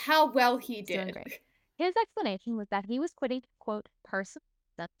tells you how well he He's doing did. great. His explanation was that he was quitting, quote, personal,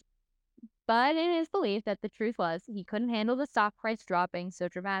 but it is believed that the truth was he couldn't handle the stock price dropping so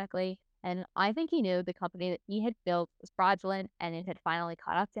dramatically, and I think he knew the company that he had built was fraudulent and it had finally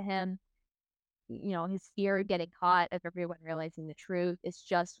caught up to him. You know, his fear of getting caught, of everyone realizing the truth, is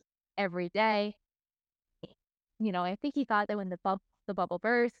just every day. You know, I think he thought that when the bubble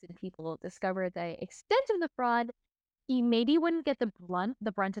burst and people discovered the extent of the fraud, he maybe wouldn't get the brunt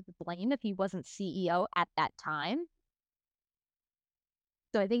of the blame if he wasn't CEO at that time.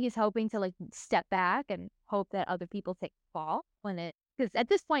 So I think he's hoping to like step back and hope that other people take the fall because at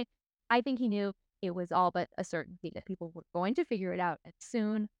this point, I think he knew it was all but a certainty that people were going to figure it out, and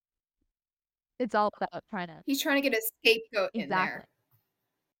soon it's all about trying to He's trying to get a scapegoat in there.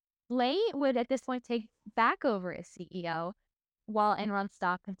 Lay would at this point take back over as CEO while Enron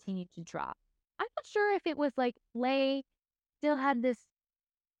stock continued to drop. I not sure if it was like Lay still had this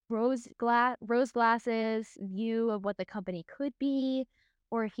rose glasses view of what the company could be,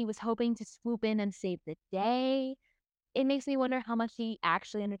 or if he was hoping to swoop in and save the day. It makes me wonder how much he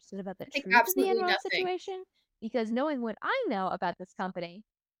actually understood about the I think truth of the absolutely Enron nothing. situation, because knowing what I know about this company,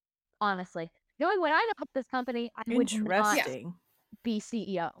 honestly, knowing what I know about this company, I would not Yeah. Interesting. be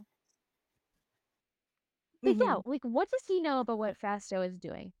CEO. But yeah, Mhm. like, what does he know about what Fasto is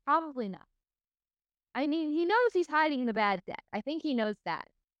doing? Probably not. I mean, he knows he's hiding the bad debt. I think he knows that.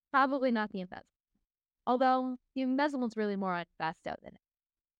 Probably not the embezzlement. Although the embezzlement's really more on Fasto than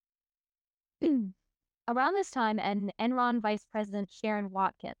it. Around this time, Enron Vice President Sharon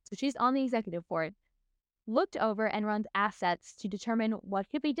Watkins, so she's on the executive board, looked over Enron's assets to determine what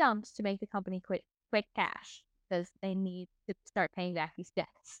could be dumped to make the company quick cash, because they need to start paying back these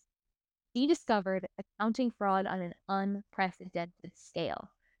debts. She discovered accounting fraud on an unprecedented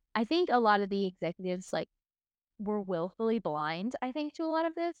scale. I think a lot of the executives were willfully blind, I think, to a lot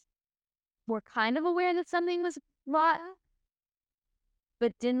of this. Were kind of aware that something was rotten,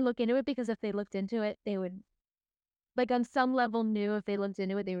 but didn't look into it, because if they looked into it, they would, like, on some level knew if they looked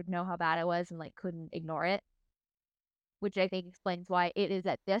into it, they would know how bad it was and, like, couldn't ignore it, which I think explains why it is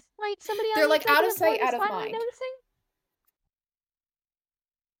at this point somebody on They're the like out of executive board sight, is out of finally mind. noticing.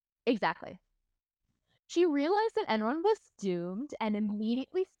 Exactly. She realized that Enron was doomed and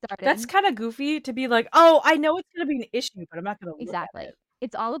immediately That's started. kinda goofy to be like, "Oh, I know it's gonna be an issue, but I'm not gonna look at Exactly. it."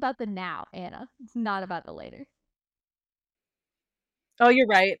 It's all about the now, Anna. It's not about the later. Oh, you're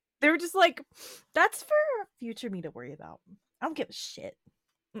right. They were just like, "That's for future me to worry about. I don't give a shit."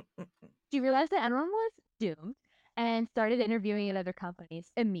 Mm-mm. She realized that Enron was doomed and started interviewing at other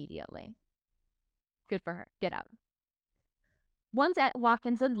companies immediately. Good for her. Get out. Once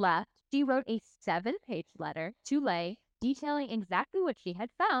Watkins had left, she wrote a 7-page letter to Lay detailing exactly what she had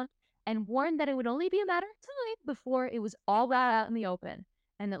found and warned that it would only be a matter of time before it was all brought out in the open,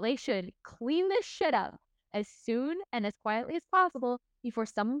 and that Lay should clean this shit up as soon and as quietly as possible before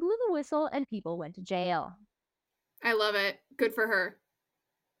someone blew the whistle and people went to jail. I love it. Good for her.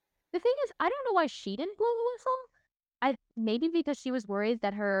 The thing is, I don't know why she didn't blow the whistle. Maybe because she was worried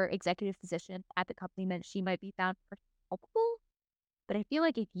that her executive position at the company meant she might be found culpable. But I feel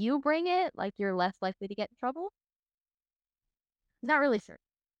like if you bring it, like, you're less likely to get in trouble. Not really sure.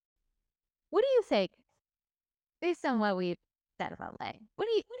 What do you think, based on what we've said about Lay? What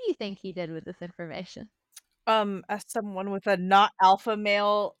do you think he did with this information? As someone with a not alpha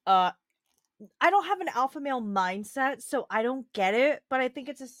male, I don't have an alpha male mindset, so I don't get it, but I think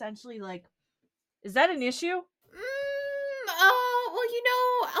it's essentially like, is that an issue? Well,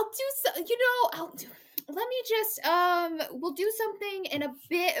 I'll do so. I'll do. Let me just. We'll do something in a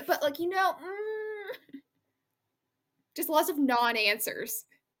bit, but just lots of non-answers.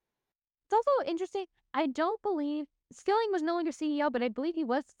 It's also interesting. I don't believe Skilling was no longer CEO, but I believe he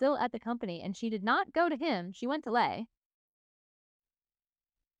was still at the company, and she did not go to him. She went to Lay.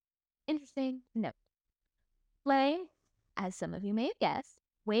 Interesting note. Lay, as some of you may have guessed,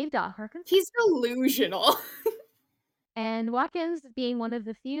 waved off her consent. He's delusional. And Watkins, being one of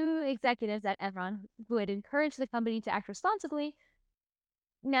the few executives at Enron who had encouraged the company to act responsibly,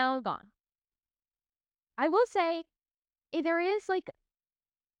 now gone. I will say, there is Lay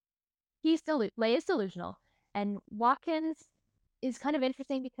is delusional, and Watkins is kind of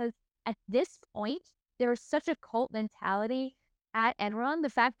interesting because at this point there is such a cult mentality at Enron. The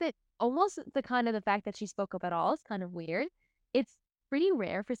fact that she spoke up at all is kind of weird. It's pretty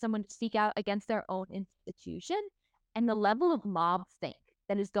rare for someone to speak out against their own institution, and the level of mob think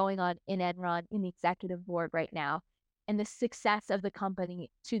that is going on in Enron in the executive board right now, and the success of the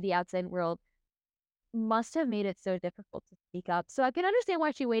company to the outside world must have made it so difficult to speak up. So I can understand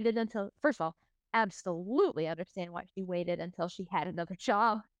why she waited until, first of all, absolutely understand why she waited until she had another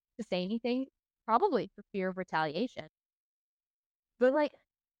job to say anything, probably for fear of retaliation. But why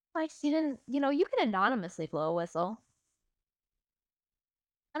she didn't, you can anonymously blow a whistle.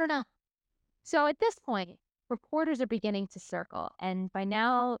 I don't know. So at this point, reporters are beginning to circle, and by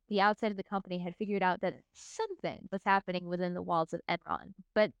now, the outside of the company had figured out that something was happening within the walls of Enron,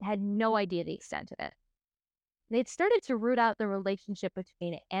 but had no idea the extent of it. They'd started to root out the relationship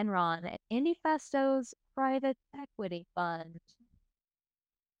between Enron and Indiefasto's private equity fund.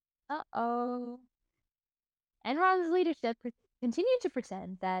 Uh-oh. Enron's leadership continued to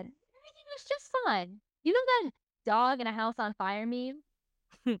pretend that everything was just fine. You know that dog in a house on fire meme?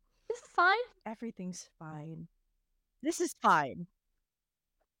 This is fine. Everything's fine. This is fine.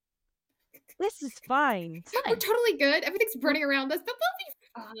 This is fine. It's We're fine. totally good. Everything's burning around us.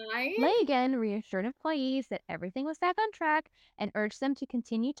 Fine. Lay again reassured employees that everything was back on track and urged them to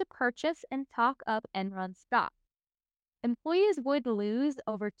continue to purchase and talk up Enron stock. Employees would lose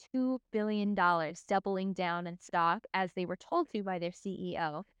over $2 billion doubling down in stock as they were told to by their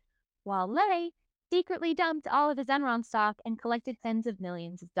CEO, while Lay secretly dumped all of his Enron stock and collected tens of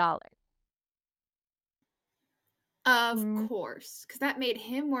millions of dollars. Of course, because that made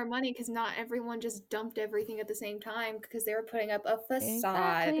him more money because not everyone just dumped everything at the same time because they were putting up a facade.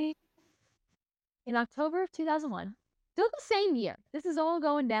 Exactly. In October of 2001, still the same year, this is all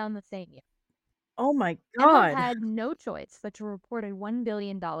going down the same year, Oh my Enron god. had no choice but to report a $1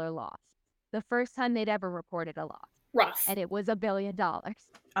 billion loss. The first time they'd ever reported a loss. Rough. And it was $1 billion. $1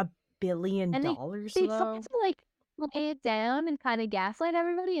 billion And they tried though? to like lay it down and kind of gaslight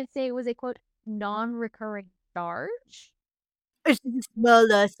everybody and say it was a quote non-recurring charge It's just a small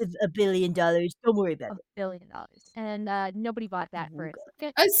loss of $1 billion. Don't worry about of it. $1 billion. And nobody bought that for a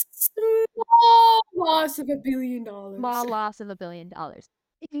second. A small loss of $1 billion. Small loss of $1 billion.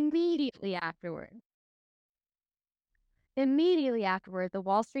 Immediately afterward, the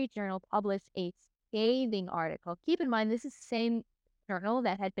Wall Street Journal published a scathing article. Keep in mind, this is the same journal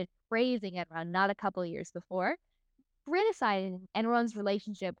that had been praising Enron not a couple of years before, criticizing Enron's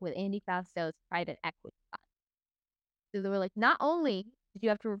relationship with Andy Fausto's private equity fund. So they were like, not only did you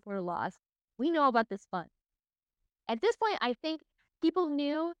have to report a loss, we know about this fund. At this point, I think people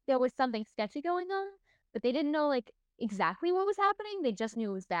knew there was something sketchy going on, but they didn't know like exactly what was happening. They just knew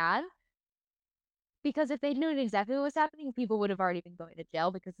it was bad. Because if they knew exactly what was happening, people would have already been going to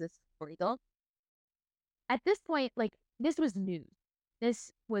jail because this is illegal. At this point, like, this was news.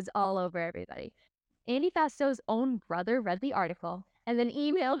 This was all over everybody. Andy Fausto's own brother read the article and then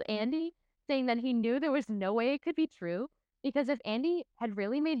emailed Andy saying that he knew there was no way it could be true because if Andy had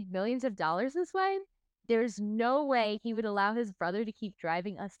really made millions of dollars this way, there's no way he would allow his brother to keep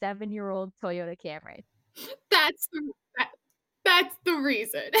driving a 7-year-old Toyota Camry. That's the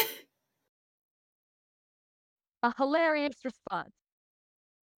reason. A hilarious response.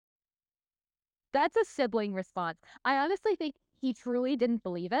 That's a sibling response. I honestly think he truly didn't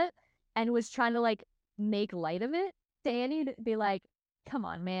believe it and was trying to like make light of it. Danny to be like, come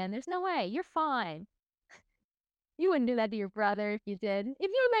on, man, there's no way. You're fine. You wouldn't do that to your brother if you did.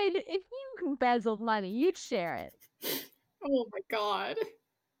 If you embezzled money, you'd share it. Oh my god.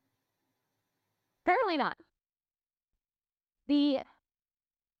 Apparently not.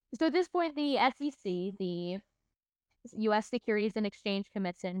 So at this point, the SEC, the U.S. Securities and Exchange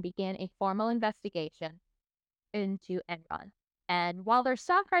Commission, began a formal investigation into Enron. And while their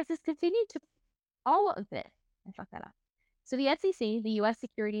stock prices continued to all of it, I fucked that up. So the SEC, the U.S.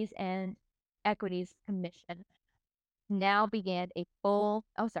 Securities and Equities Commission, now began a full.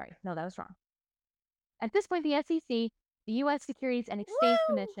 Oh, sorry, no, that was wrong. At this point, the SEC, the U.S. Securities and Exchange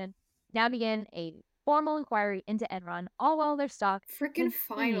Commission, now began a formal inquiry into Enron, all while their stock Freaking continued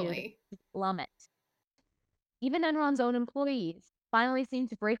finally. to plummet. Even Enron's own employees finally seemed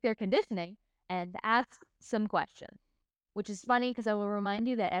to break their conditioning and ask some questions, which is funny because I will remind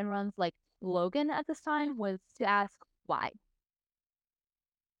you that Enron's like slogan at this time was to ask why.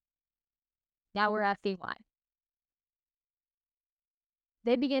 Now we're asking why.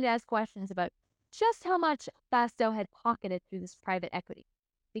 They began to ask questions about just how much Fasto had pocketed through this private equity.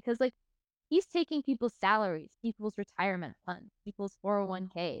 Because, like, he's taking people's salaries, people's retirement funds, people's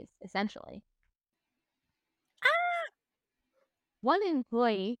 401ks, essentially. One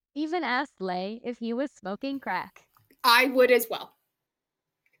employee even asked Lay if he was smoking crack. I would as well.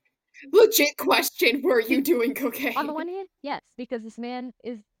 Legit question, were you doing cocaine? On the one hand, yes, because this man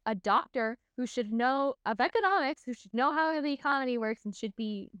is a doctor who should know of economics, who should know how the economy works and should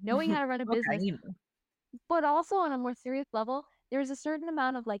be knowing how to run a business. But also on a more serious level, there's a certain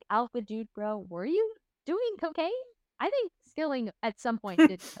amount of like alpha dude, bro. Were you doing cocaine? I think Skilling at some point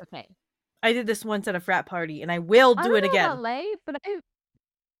did cocaine. I did this once at a frat party, and I will I do don't it know again. about Lay, but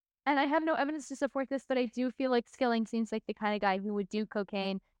I have no evidence to support this, but I do feel like Skilling seems like the kind of guy who would do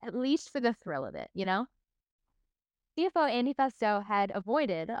cocaine at least for the thrill of it, you know? CFO Andy Fausto had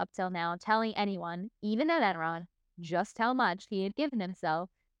avoided, up till now, telling anyone, even at Enron, just how much he had given himself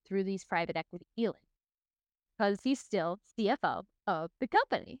through these private equity dealings, because he's still CFO of the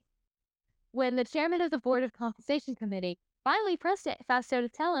company. When the chairman of the board of compensation committee finally pressed Fausto to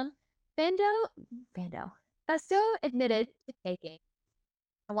tell him, Fausto admitted to taking.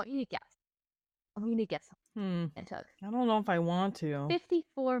 I want you to guess. I want you to guess. And took I don't know if I want to.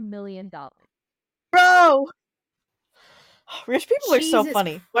 $54 million. Bro! Rich people are so Jesus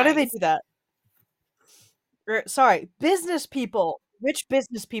funny. Why do they Christ. do that? Sorry, business people. Rich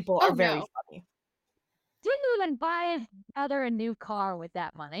business people Oh, are very no. funny. didn't even buy his brother a new car with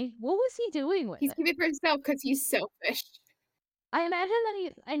that money. What was he doing with He's it? keeping it for himself because he's selfish. I imagine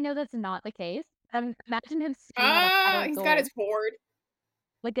that I know that's not the case. Imagine him sitting on a pot Ah, of he's got gold, his hoard.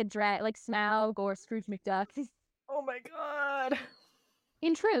 like like Smaug or Scrooge McDuck. Oh my god.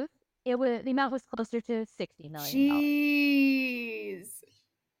 In truth, the amount was closer to $60 million. Jeez.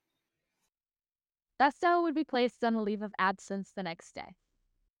 Gusto would be placed on a leave of absence the next day.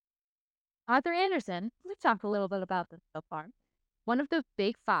 Arthur Anderson, we've talked a little bit about this so far, one of the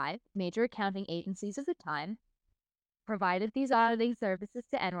big five major accounting agencies of the time, provided these auditing services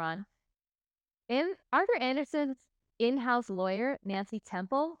to Enron. And Arthur Anderson's in-house lawyer, Nancy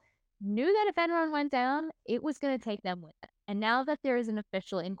Temple, knew that if Enron went down, it was going to take them with it. And now that there is an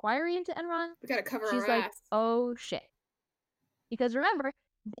official inquiry into Enron, We gotta cover she's our like, ass. oh shit. Because remember,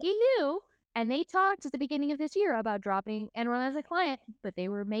 they knew and they talked at the beginning of this year about dropping Enron as a client, but they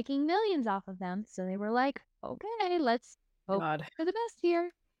were making millions off of them. So they were like, okay, let's hope God. for the best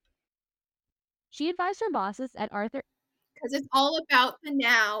here. She advised her bosses at Arthur. Because it's all about the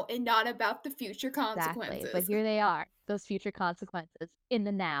now and not about the future Exactly. But consequences. here they are, those future consequences in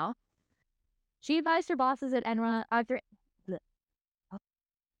the now. She advised her bosses at Enron, Arthur. bleh.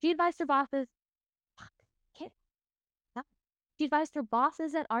 She advised her bosses. Can't, no. She advised her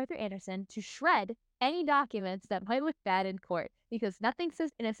bosses at Arthur Anderson to shred any documents that might look bad in court because nothing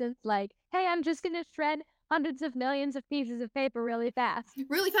says innocence like, hey, I'm just going to shred hundreds of millions of pieces of paper really fast.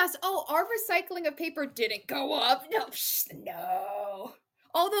 Really fast. Oh, our recycling of paper didn't go up. No, no.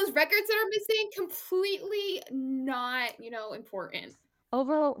 All those records that are missing, completely not, important.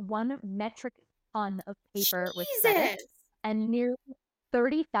 Over 1 metric ton of paper was shredded Jesus. and nearly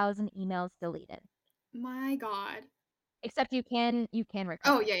 30,000 emails deleted. My God. Except you can Oh,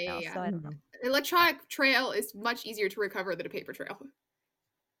 recover yeah, emails, yeah, so yeah. I don't know. Electronic trail is much easier to recover than a paper trail.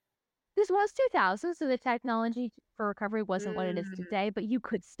 This was 2000, so the technology for recovery wasn't what it is Mm. today, but you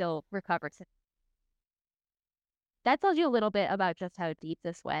could still recover. That tells you a little bit about just how deep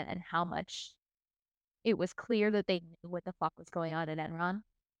this went and how much it was clear that they knew what the fuck was going on at Enron.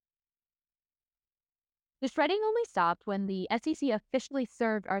 The shredding only stopped when the SEC officially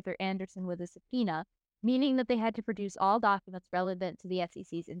served Arthur Anderson with a subpoena, meaning that they had to produce all documents relevant to the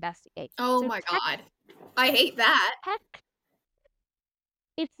SEC's investigation. Oh So my God. I hate that. heck,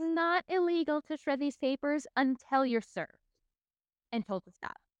 it's not illegal to shred these papers until you're served and told to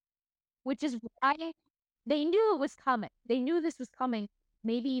stop, which is why they knew it was coming. They knew this was coming.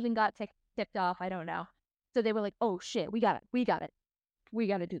 Maybe even got tipped off. I don't know. So they were like, "Oh shit, we got it. We got it. We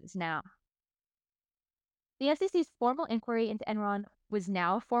got to do this now." The SEC's formal inquiry into Enron was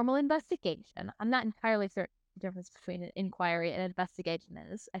now a formal investigation. I'm not entirely certain the difference between an inquiry and an investigation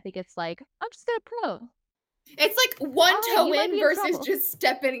is. I think it's like, I'm just gonna probe. It's like one All right, toe you might in be in versus trouble. just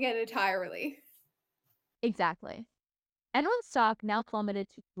stepping in entirely. Exactly. Enron stock now plummeted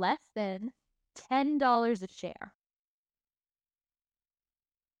to less than $10 a share.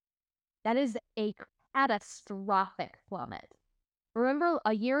 That is a catastrophic plummet. Remember,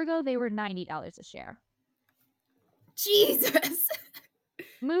 a year ago, they were $90 a share. Jesus.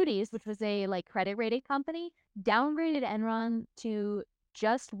 Moody's, which was a credit rating company, downgraded Enron to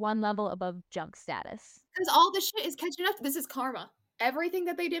just one level above junk status. Because all the shit is catching up. This is karma. Everything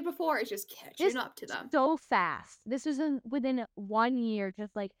that they did before is just catching This up to them. so fast. This was within 1 year,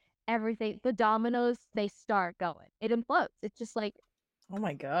 just like everything, the dominoes, they start going. It implodes. It's just like, Oh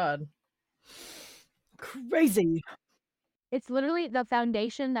my god. Crazy. it's literally the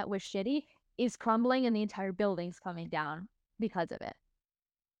foundation that was shitty is crumbling and the entire building's coming down because of it.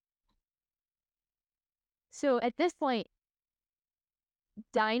 So at this point,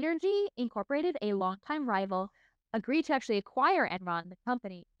 Dynergy Incorporated, a longtime rival, agreed to actually acquire Enron, the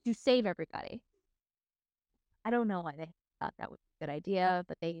company, to save everybody. I don't know why they thought that was a good idea,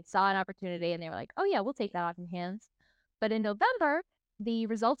 but they saw an opportunity and they were like, oh yeah, we'll take that off your hands. But in November, the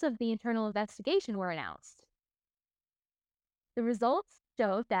results of the internal investigation were announced. The results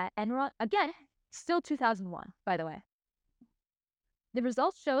showed that Enron, again, still 2001, by the way. The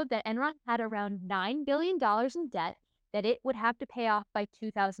results showed that Enron had around $9 billion in debt that it would have to pay off by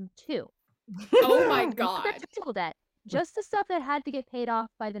 2002. Oh my Not God. the total debt, just the stuff that had to get paid off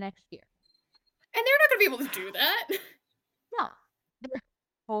by the next year. And they're not going to be able to do that. No. Their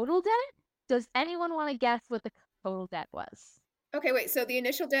total debt? Does anyone want to guess what the total debt was? Okay, wait. So the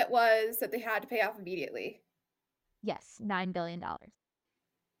initial debt was that they had to pay off immediately. Yes, $9 billion.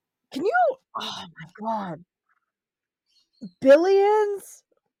 Can you? Oh my god. Billions?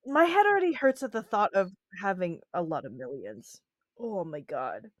 My head already hurts at the thought of having a lot of millions. Oh my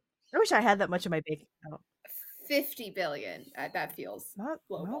god. I wish I had that much in my bank account. 50 billion. That feels Not,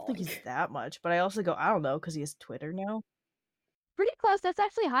 I don't think lowballing. he's that much, but I also go, I don't know, because he has Twitter now. Pretty close. That's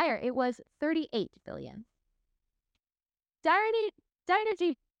actually higher. It was 38 billion.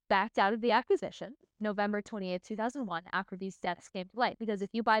 Dynegy backed out of the acquisition November 28, 2001, after these debts came to light. Because if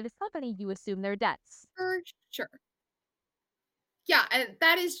you buy this company, you assume their debts. For sure. Yeah, and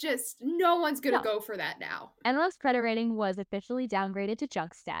that is just no one's gonna No. go for that now. Enron's credit rating was officially downgraded to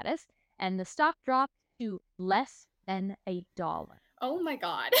junk status, and the stock dropped to less than $1. Oh my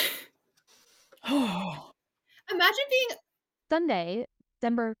god. Oh, Imagine being Sunday,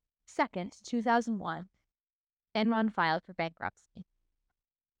 December 2nd, 2001, Enron filed for bankruptcy.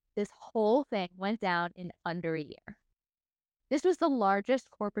 This whole thing went down in under a year. This was the largest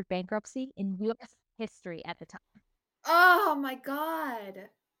corporate bankruptcy in U.S. history at the time. oh my god.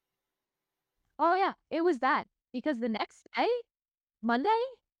 Oh, yeah, it was that. Because the next day, Monday,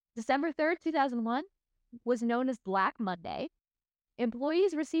 December 3rd, 2001, was known as Black Monday.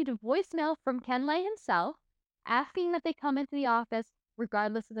 Employees received a voicemail from Ken Lay himself asking that they come into the office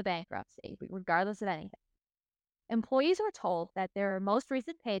regardless of the bankruptcy, regardless of anything. Employees were told that their most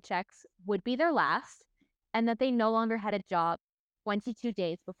recent paychecks would be their last and that they no longer had a job 22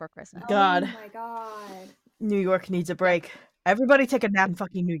 days before Christmas. Oh God. my god. New York needs a Yeah. break. Everybody take a nap in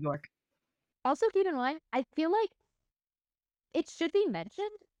fucking New York. Also, keep in mind, I feel like it should be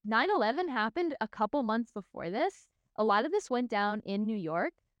mentioned 9/11 happened a couple months before this. A lot of this went down in New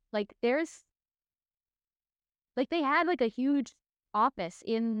York. Like, they had like a huge office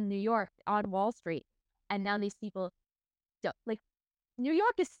in New York on Wall Street. And now these people don't, like, New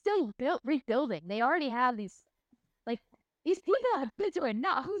York is still rebuilding. They already have these, like, these people have been through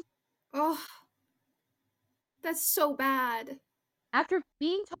enough. Oh, that's so bad. After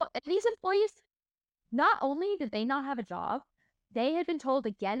being told, these employees, not only did they not have a job, they had been told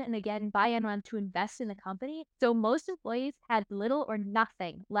again and again by Enron to invest in the company. So most employees had little or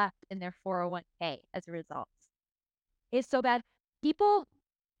nothing left in their 401k as a result. It's so bad. People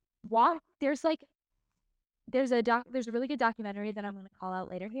walk, there's a really good documentary that I'm going to call out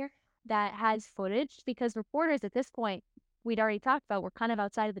later here that has footage, because reporters at this point, we'd already talked about, were kind of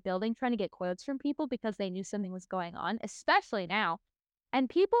outside of the building trying to get quotes from people because they knew something was going on, especially now. And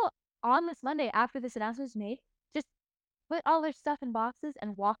people on this Monday after this announcement was made just put all their stuff in boxes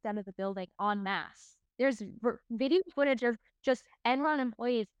and walked out of the building en masse. There's video footage of just Enron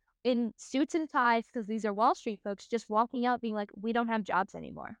employees in suits and ties, because these are Wall Street folks, just walking out being like, we don't have jobs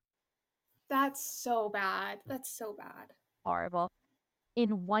anymore. That's so bad. That's so bad. Horrible.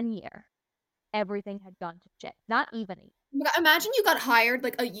 In 1 year, everything had gone to shit. Not even a year. Imagine you got hired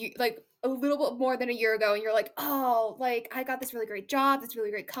like a year, like a little bit more than a year ago, and you're like, oh, like I got this really great job, this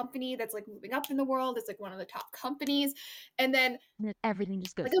really great company that's like moving up in the world. It's like one of the top companies, and then And then everything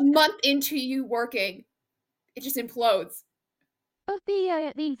just goes like to a shit. month into you working, it just implodes. But the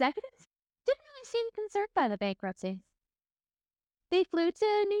executives didn't really seem concerned by the bankruptcy. They flew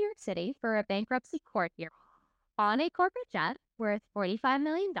to New York City for a bankruptcy court hearing on a corporate jet worth $45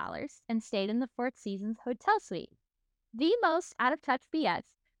 million and stayed in the Four Seasons Hotel Suite. The most out of touch BS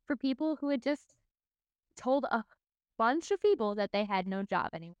for people who had just told a bunch of people that they had no job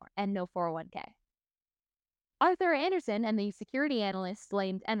anymore and no 401k. Arthur Anderson and the security analysts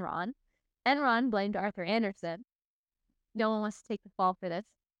blamed Enron. Enron blamed Arthur Anderson. No one wants to take the fall for this.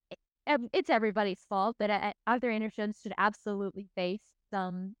 It's everybody's fault, but Arthur Anderson should absolutely face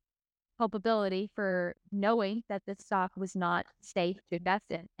some culpability for knowing that this stock was not safe to invest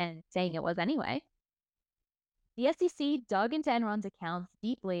in and saying it was anyway. The SEC dug into Enron's accounts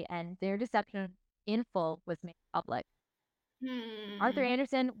deeply, and their deception in full was made public. Arthur Hmm.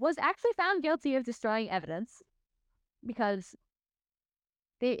 Anderson was actually found guilty of destroying evidence because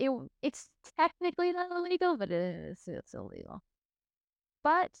it's technically not illegal, but it's illegal.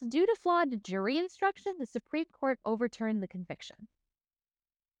 But due to flawed jury instruction, the Supreme Court overturned the conviction.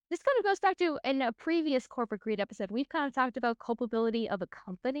 This kind of goes back to, in a previous corporate greed episode, we've kind of talked about culpability of a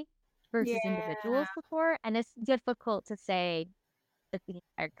company versus Yeah. individuals before, and it's difficult to say that the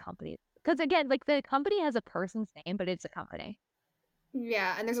entire company, because again, like, the company has a person's name, but it's a company.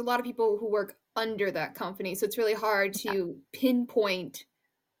 Yeah, and there's a lot of people who work under that company, so it's really hard Yeah. to pinpoint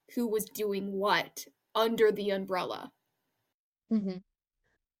who was doing what under the umbrella. Mm-hmm.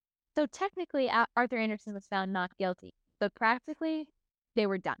 So technically, Arthur Anderson was found not guilty, but practically, they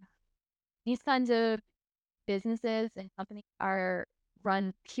were done. These kinds of businesses and companies are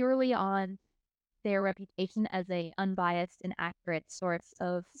run purely on their reputation as a unbiased and accurate source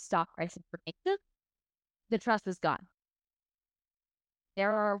of stock price information. The trust is gone. There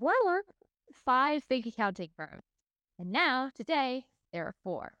were 5 big accounting firms, and now, today, there are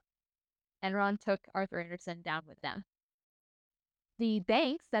 4. Enron took Arthur Andersen down with them. The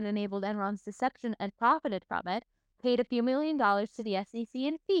banks that enabled Enron's deception and profited from it paid a few $1 million to the SEC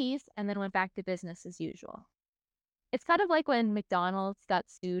in fees and then went back to business as usual. It's kind of like when McDonald's got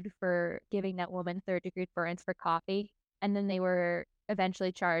sued for giving that woman third-degree burns for coffee, and then they were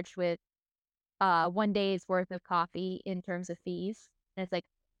eventually charged with 1 day's worth of coffee in terms of fees. And it's like,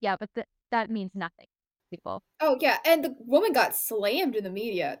 yeah, but that means nothing, people. Oh yeah, and the woman got slammed in the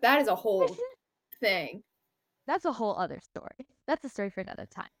media. That is a whole thing. That's a whole other story. That's a story for another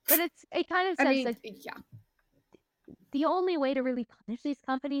time. But it kind of says like yeah. the only way to really punish these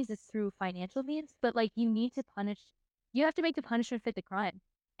companies is through financial means, but like you have to make the punishment fit the crime.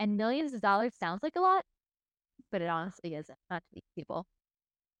 And millions of dollars sounds like a lot, but it honestly isn't, not to these people.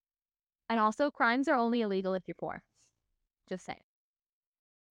 And also, crimes are only illegal if you're poor. Just saying.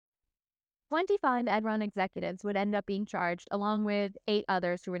 25 Enron executives would end up being charged, along with 8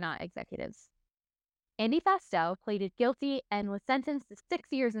 others who were not executives. Andy Fastow pleaded guilty and was sentenced to 6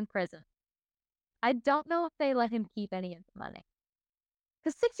 years in prison. I don't know if they let him keep any of the money.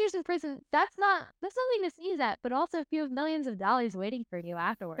 Because 6 years in prison, that's nothing to sneeze at, but also if you have millions of dollars waiting for you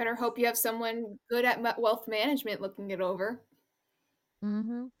afterwards. Better hope you have someone good at wealth management looking it over.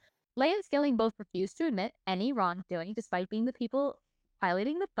 Mm-hmm. Lay and Skilling both refused to admit any wrongdoing despite being the people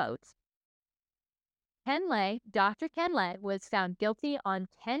piloting the boat. Dr. Ken Lay, was found guilty on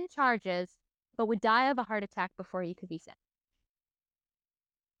 10 charges, but would die of a heart attack before he could be sentenced.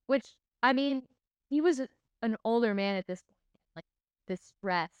 Which, I mean, he was an older man at this point. Like, the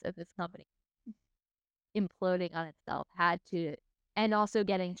stress of this company imploding on itself and also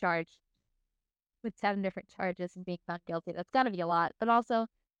getting charged with 7 different charges and being found guilty. That's gotta be a lot. But also,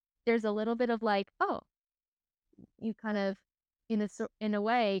 there's a little bit of like, oh, you kind of, in a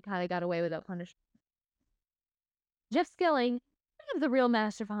way, kind of got away without punishment. Jeff Skilling, kind of the real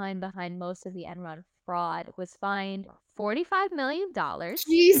mastermind behind most of the Enron fraud, was fined $45 million.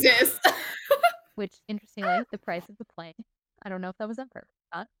 Jesus. Which, interestingly, the price of the plane. I don't know if that was on purpose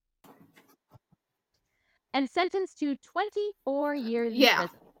or not. And sentenced to 24 years in prison.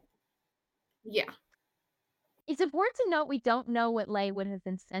 Yeah. It's important to note we don't know what Lay would have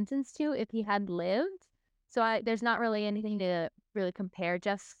been sentenced to if he had lived. So there's not really anything to really compare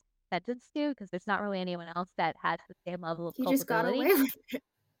Jeff's sentence to, because there's not really anyone else that has the same level of culpability. He just got away with it.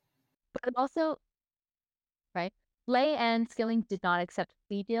 But also, right, Lay and Skilling did not accept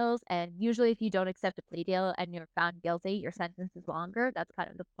plea deals, and usually if you don't accept a plea deal and you're found guilty, your sentence is longer. That's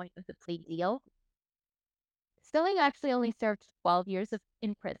kind of the point of the plea deal. Skilling actually only served 12 years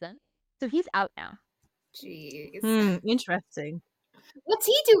in prison, so he's out now. Jeez. Interesting. What's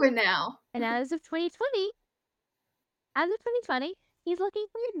he doing now? And as of 2020, he's looking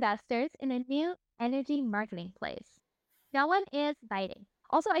for investors in a new energy marketing place. No one is biting.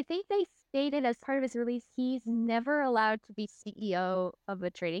 Also, I think they stated as part of his release he's never allowed to be CEO of a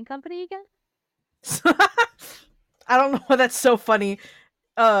trading company again. I don't know why that's so funny.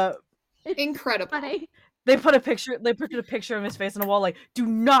 Incredible. Funny. They put a picture of his face on a wall like, do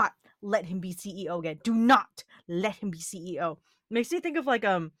not let him be CEO again. Do not let him be CEO. Makes me think of like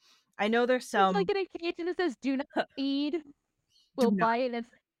I know there's some It's like an occasion that says do not feed. We'll buy it and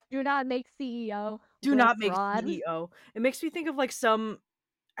do not make CEO. Do not make fraud. CEO. It makes me think of like some,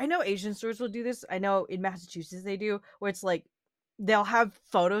 I know Asian stores will do this. I know in Massachusetts they do, where it's like they'll have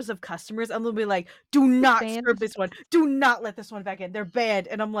photos of customers and they'll be like, do not serve this one. Do not let this one back in. They're banned.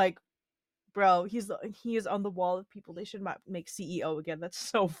 And I'm like, bro, he is on the wall of people they should not make CEO again. That's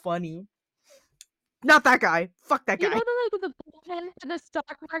so funny. Not that guy. Fuck that guy. You know the ban in the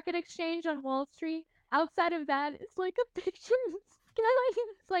stock market exchange on Wall Street? Outside of that, it's like a picture.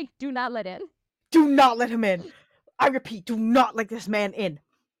 It's like, do not let in. Do not let him in. I repeat, do not let this man in.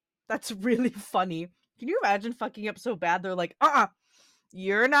 That's really funny. Can you imagine fucking up so bad? They're like,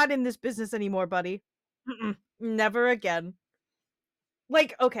 you're not in this business anymore, buddy. Never again.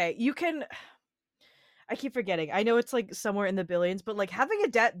 Like, okay, you can. I keep forgetting. I know it's like somewhere in the billions, but like having a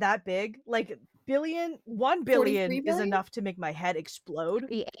debt that big, like 1 billion is enough to make my head explode.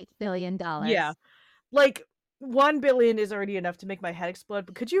 $8 billion. Yeah. Like 1 billion is already enough to make my head explode,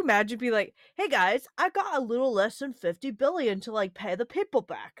 but could you imagine be like, hey guys, I got a little less than 50 billion to like pay the people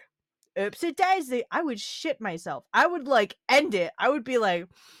back. Oopsie daisy. I would shit myself. I would like end it. I would be like,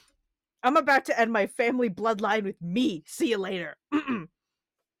 I'm about to end my family bloodline with me. See you later.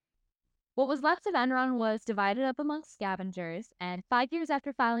 What was left of Enron was divided up amongst scavengers, and 5 years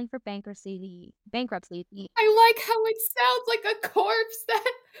after filing for bankruptcy, I like how it sounds like a corpse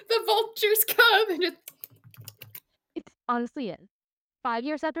that the vultures come and just... It honestly is. 5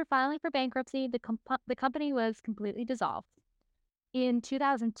 years after filing for bankruptcy, the company was completely dissolved. In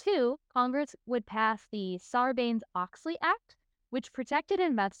 2002, Congress would pass the Sarbanes-Oxley Act, which protected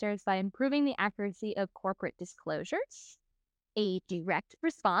investors by improving the accuracy of corporate disclosures, a direct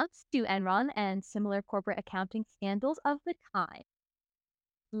response to Enron and similar corporate accounting scandals of the time.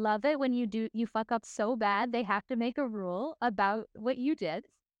 Love it when you fuck up so bad they have to make a rule about what you did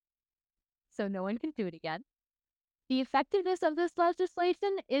so no one can do it again. The effectiveness of this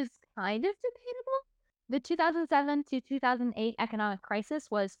legislation is kind of debatable. The 2007 to 2008 economic crisis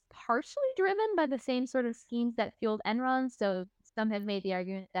was partially driven by the same sort of schemes that fueled Enron, so some have made the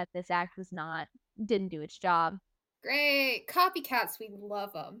argument that this act didn't do its job. Great. Copycats, we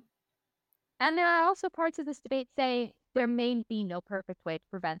love them. And there are also parts of this debate say there may be no perfect way to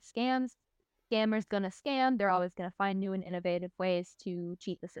prevent scams. Scammers gonna scam, they're always gonna find new and innovative ways to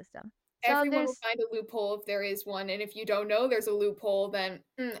cheat the system. So Everyone will there's find a loophole if there is one, and if you don't know there's a loophole, then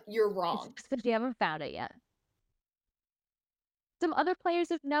you're it's wrong. just because you haven't found it yet. Some other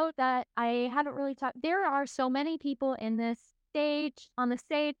players of note that I haven't really talked. There are so many people in this stage on the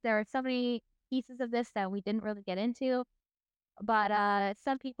stage. There are so many pieces of this that we didn't really get into. But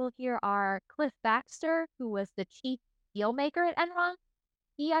some people here are Cliff Baxter, who was the chief deal maker at Enron.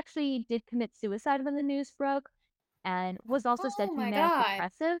 He actually did commit suicide when the news broke, and was also said Oh to be my manic god.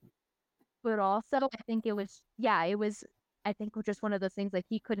 depressive. But also, I think it was I think just one of those things like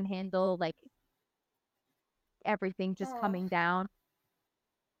he couldn't handle like everything just Oh, coming down.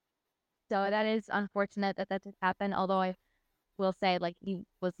 So that is unfortunate that that did happen. Although I will say, like, he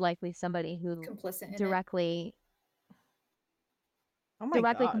was likely somebody who complicit in it. directly Oh my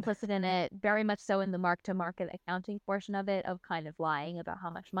directly god. complicit in it, very much so in the mark-to-market accounting portion of it, of kind of lying about how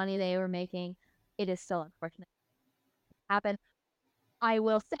much money they were making. It is still unfortunate it happened. I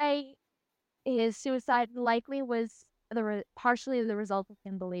will say his suicide likely was partially the result of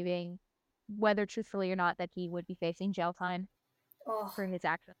him believing, whether truthfully or not, that he would be facing jail time Oh, for his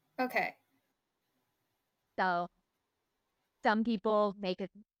actions. okay. So some people make a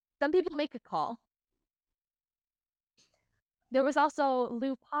call. There was also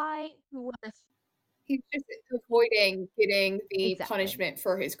Lou Pai, who was He's just avoiding getting the exactly. punishment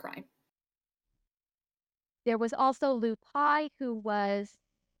for his crime. There was also Lou Pai, who was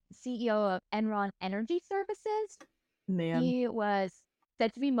CEO of Enron Energy Services. Man. He was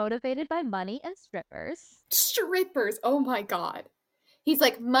said to be motivated by money and strippers. Strippers. Oh my god. He's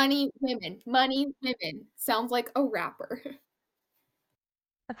like money, women, money, women. Sounds like a rapper.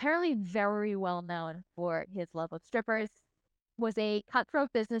 Apparently very well known for his love of strippers. Was a cutthroat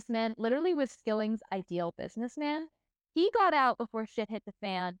businessman, literally was Skilling's ideal businessman. He got out before shit hit the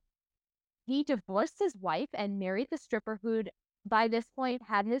fan. He divorced his wife and married the stripper who'd, by this point,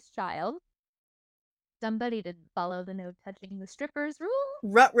 had his child. Somebody didn't follow the no touching the strippers rule.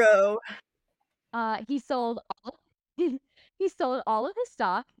 Rutro. He sold all he sold all of his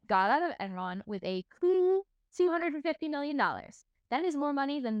stock, got out of Enron with a cool $250 million. That is more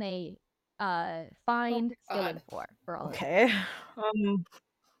money than they Oh fined my Skilling god. for all of it. Okay.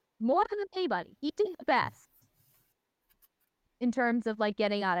 More than anybody. He did the best in terms of like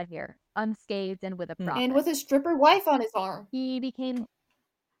getting out of here unscathed and with a And And profit. with a stripper wife on his arm. He became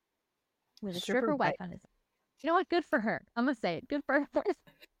with a stripper wife wife. on his. You know what? Good for her. I'm gonna say it. Good for her.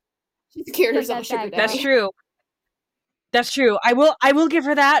 She secured Take herself a that sugar bag, That's daddy. girl. true. That's true. I will give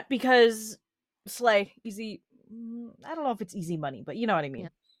her that because slay easy. I don't know if it's easy money, but you know what I mean. Yeah.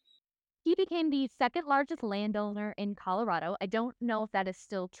 He became the second largest landowner in Colorado. I don't know if that is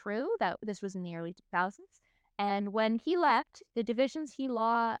still true. That this was in the early 2000s. And when he left, the divisions he he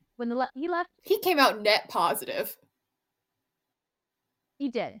left, He came out net positive he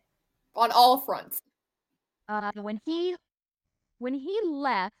did. on all fronts. When he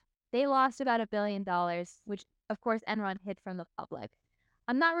left, they lost about $1 billion, which of course Enron hid from the public.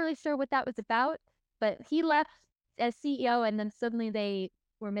 I'm not really sure what that was about, but he left as CEO, and then suddenly they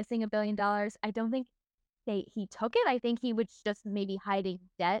were missing $1 billion. I don't think he took it. I think he was just maybe hiding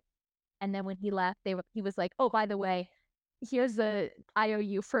debt. And then when he left, he was like, "Oh, by the way, here's the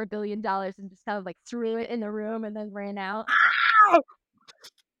IOU for $1 billion," and just kind of like threw it in the room and then ran out.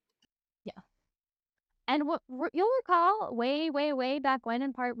 Yeah. And what you'll recall way back when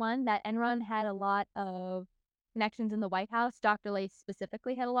in part one that Enron had a lot of connections in the White House. Dr. Lay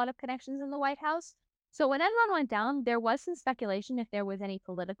specifically had a lot of connections in the White House. So when Enron went down, there was some speculation if there was any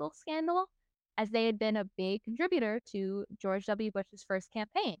political scandal, as they had been a big contributor to George W. Bush's first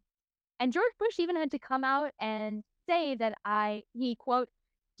campaign. And George Bush even had to come out and say that he, quote,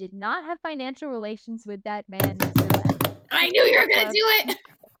 did not have financial relations with that man, Mr. Lay. I knew you were gonna do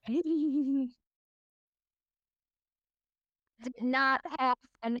it! Did not have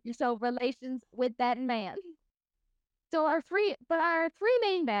financial relations with that man. So our three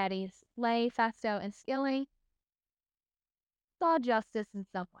main baddies, Lay, Festo, and Skilling, saw justice in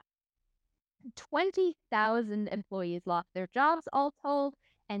some way. 20,000 employees lost their jobs all told,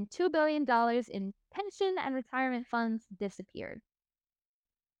 and $2 billion in pension and retirement funds disappeared.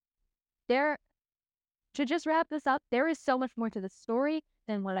 There, to just wrap this up, there is so much more to the story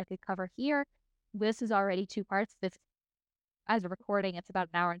than what I could cover here. This is already 2 parts. This, as a recording, it's about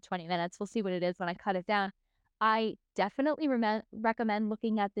an hour and 20 minutes. We'll see what it is when I cut it down. I definitely recommend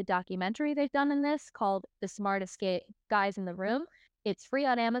looking at the documentary they've done in this called The Smartest Guys in the Room. It's free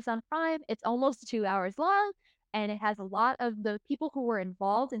on Amazon Prime. It's almost 2 hours long, and it has a lot of the people who were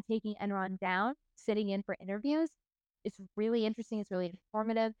involved in taking Enron down sitting in for interviews. It's really interesting. It's really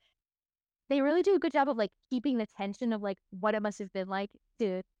informative. They really do a good job of, like, keeping the tension of, like, what it must have been like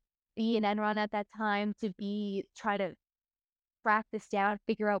to be in Enron at that time, to try to track this down,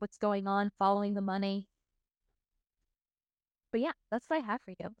 figure out what's going on, following the money. But yeah, that's what I have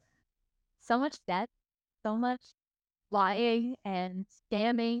for you. So much debt, so much lying and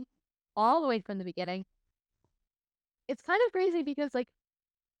scamming, all the way from the beginning. It's kind of crazy because, like,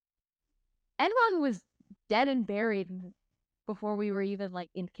 Enron was dead and buried before we were even, like,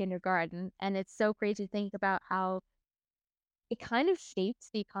 in kindergarten, and it's so crazy to think about how it kind of shapes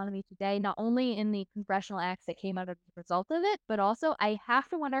the economy today, not only in the congressional acts that came out as a result of it, but also I have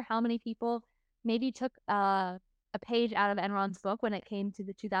to wonder how many people maybe took a page out of Enron's book when it came to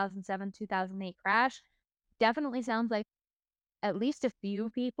the 2007 2008 crash. Definitely sounds like at least a few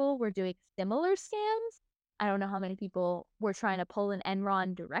people were doing similar scams. I don't know how many people were trying to pull an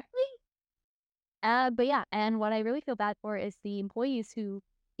Enron directly. But yeah, and what I really feel bad for is the employees who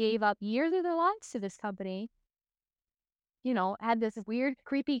gave up years of their lives to this company, had this weird,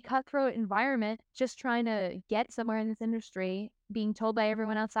 creepy, cutthroat environment, just trying to get somewhere in this industry, being told by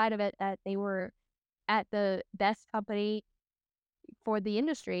everyone outside of it that they were at the best company for the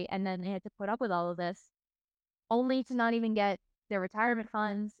industry, and then they had to put up with all of this, only to not even get their retirement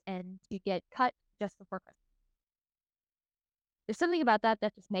funds and to get cut just before Christmas. There's something about that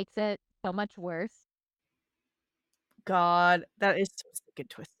that just makes it so much worse. God, that is so sick and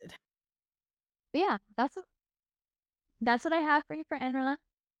twisted. But yeah, that's what I have for you for Enron.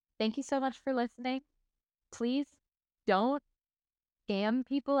 Thank you so much for listening. Please don't scam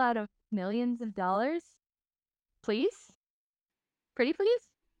people out of millions of dollars. Please? Pretty please?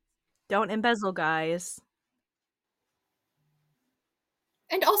 Don't embezzle, guys.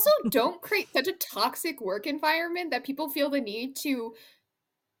 And also, don't create such a toxic work environment that people feel the need to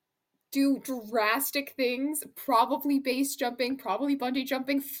do drastic things, probably base jumping, probably bungee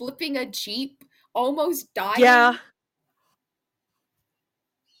jumping, flipping a Jeep, almost dying. Yeah.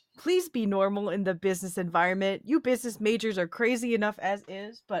 Please be normal in the business environment. You business majors are crazy enough as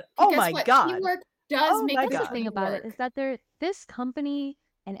is, but oh Guess my what? god. Teamwork does Oh make my the That's the god. thing company about it, work. is that this company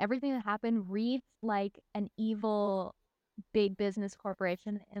and everything that happened reads like an evil big business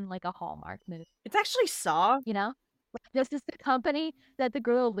corporation in like a Hallmark movie, It's actually Saw. you know? Like, this is the company that the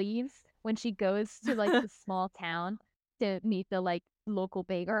girl leaves when she goes to like the small town to meet the like local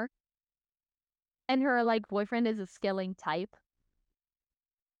baker. And her like boyfriend is a skilling type.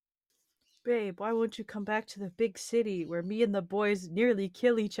 Babe, why won't you come back to the big city where me and the boys nearly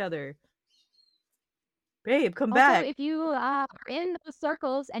kill each other? Babe, come Also, back. if you are in those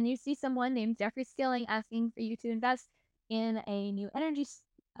circles and you see someone named Jeffrey Skilling asking for you to invest in a new energy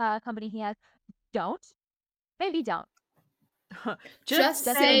company he has, don't. Maybe don't. Just Just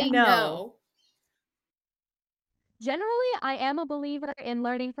That's my say say bad. no. no. Generally, I am a believer in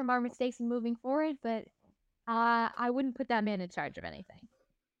learning from our mistakes and moving forward, but I wouldn't put that man in charge of anything.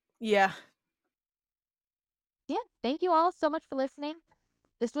 Yeah. Yeah, thank you all so much for listening.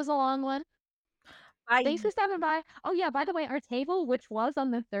 This was a long one. I Thanks for stopping by. Oh yeah, by the way, our table, which was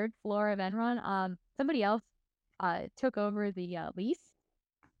on the third floor of Enron, somebody else took over the lease.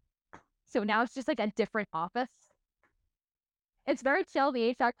 So now it's just like a different office. It's very chill. The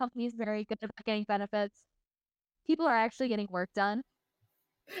HR company is very good about getting benefits. People are actually getting work done.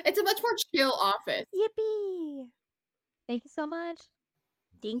 It's a much more chill office. Yippee. Thank you so much.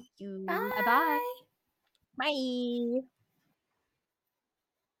 Thank you. Bye bye. Bye. Bye.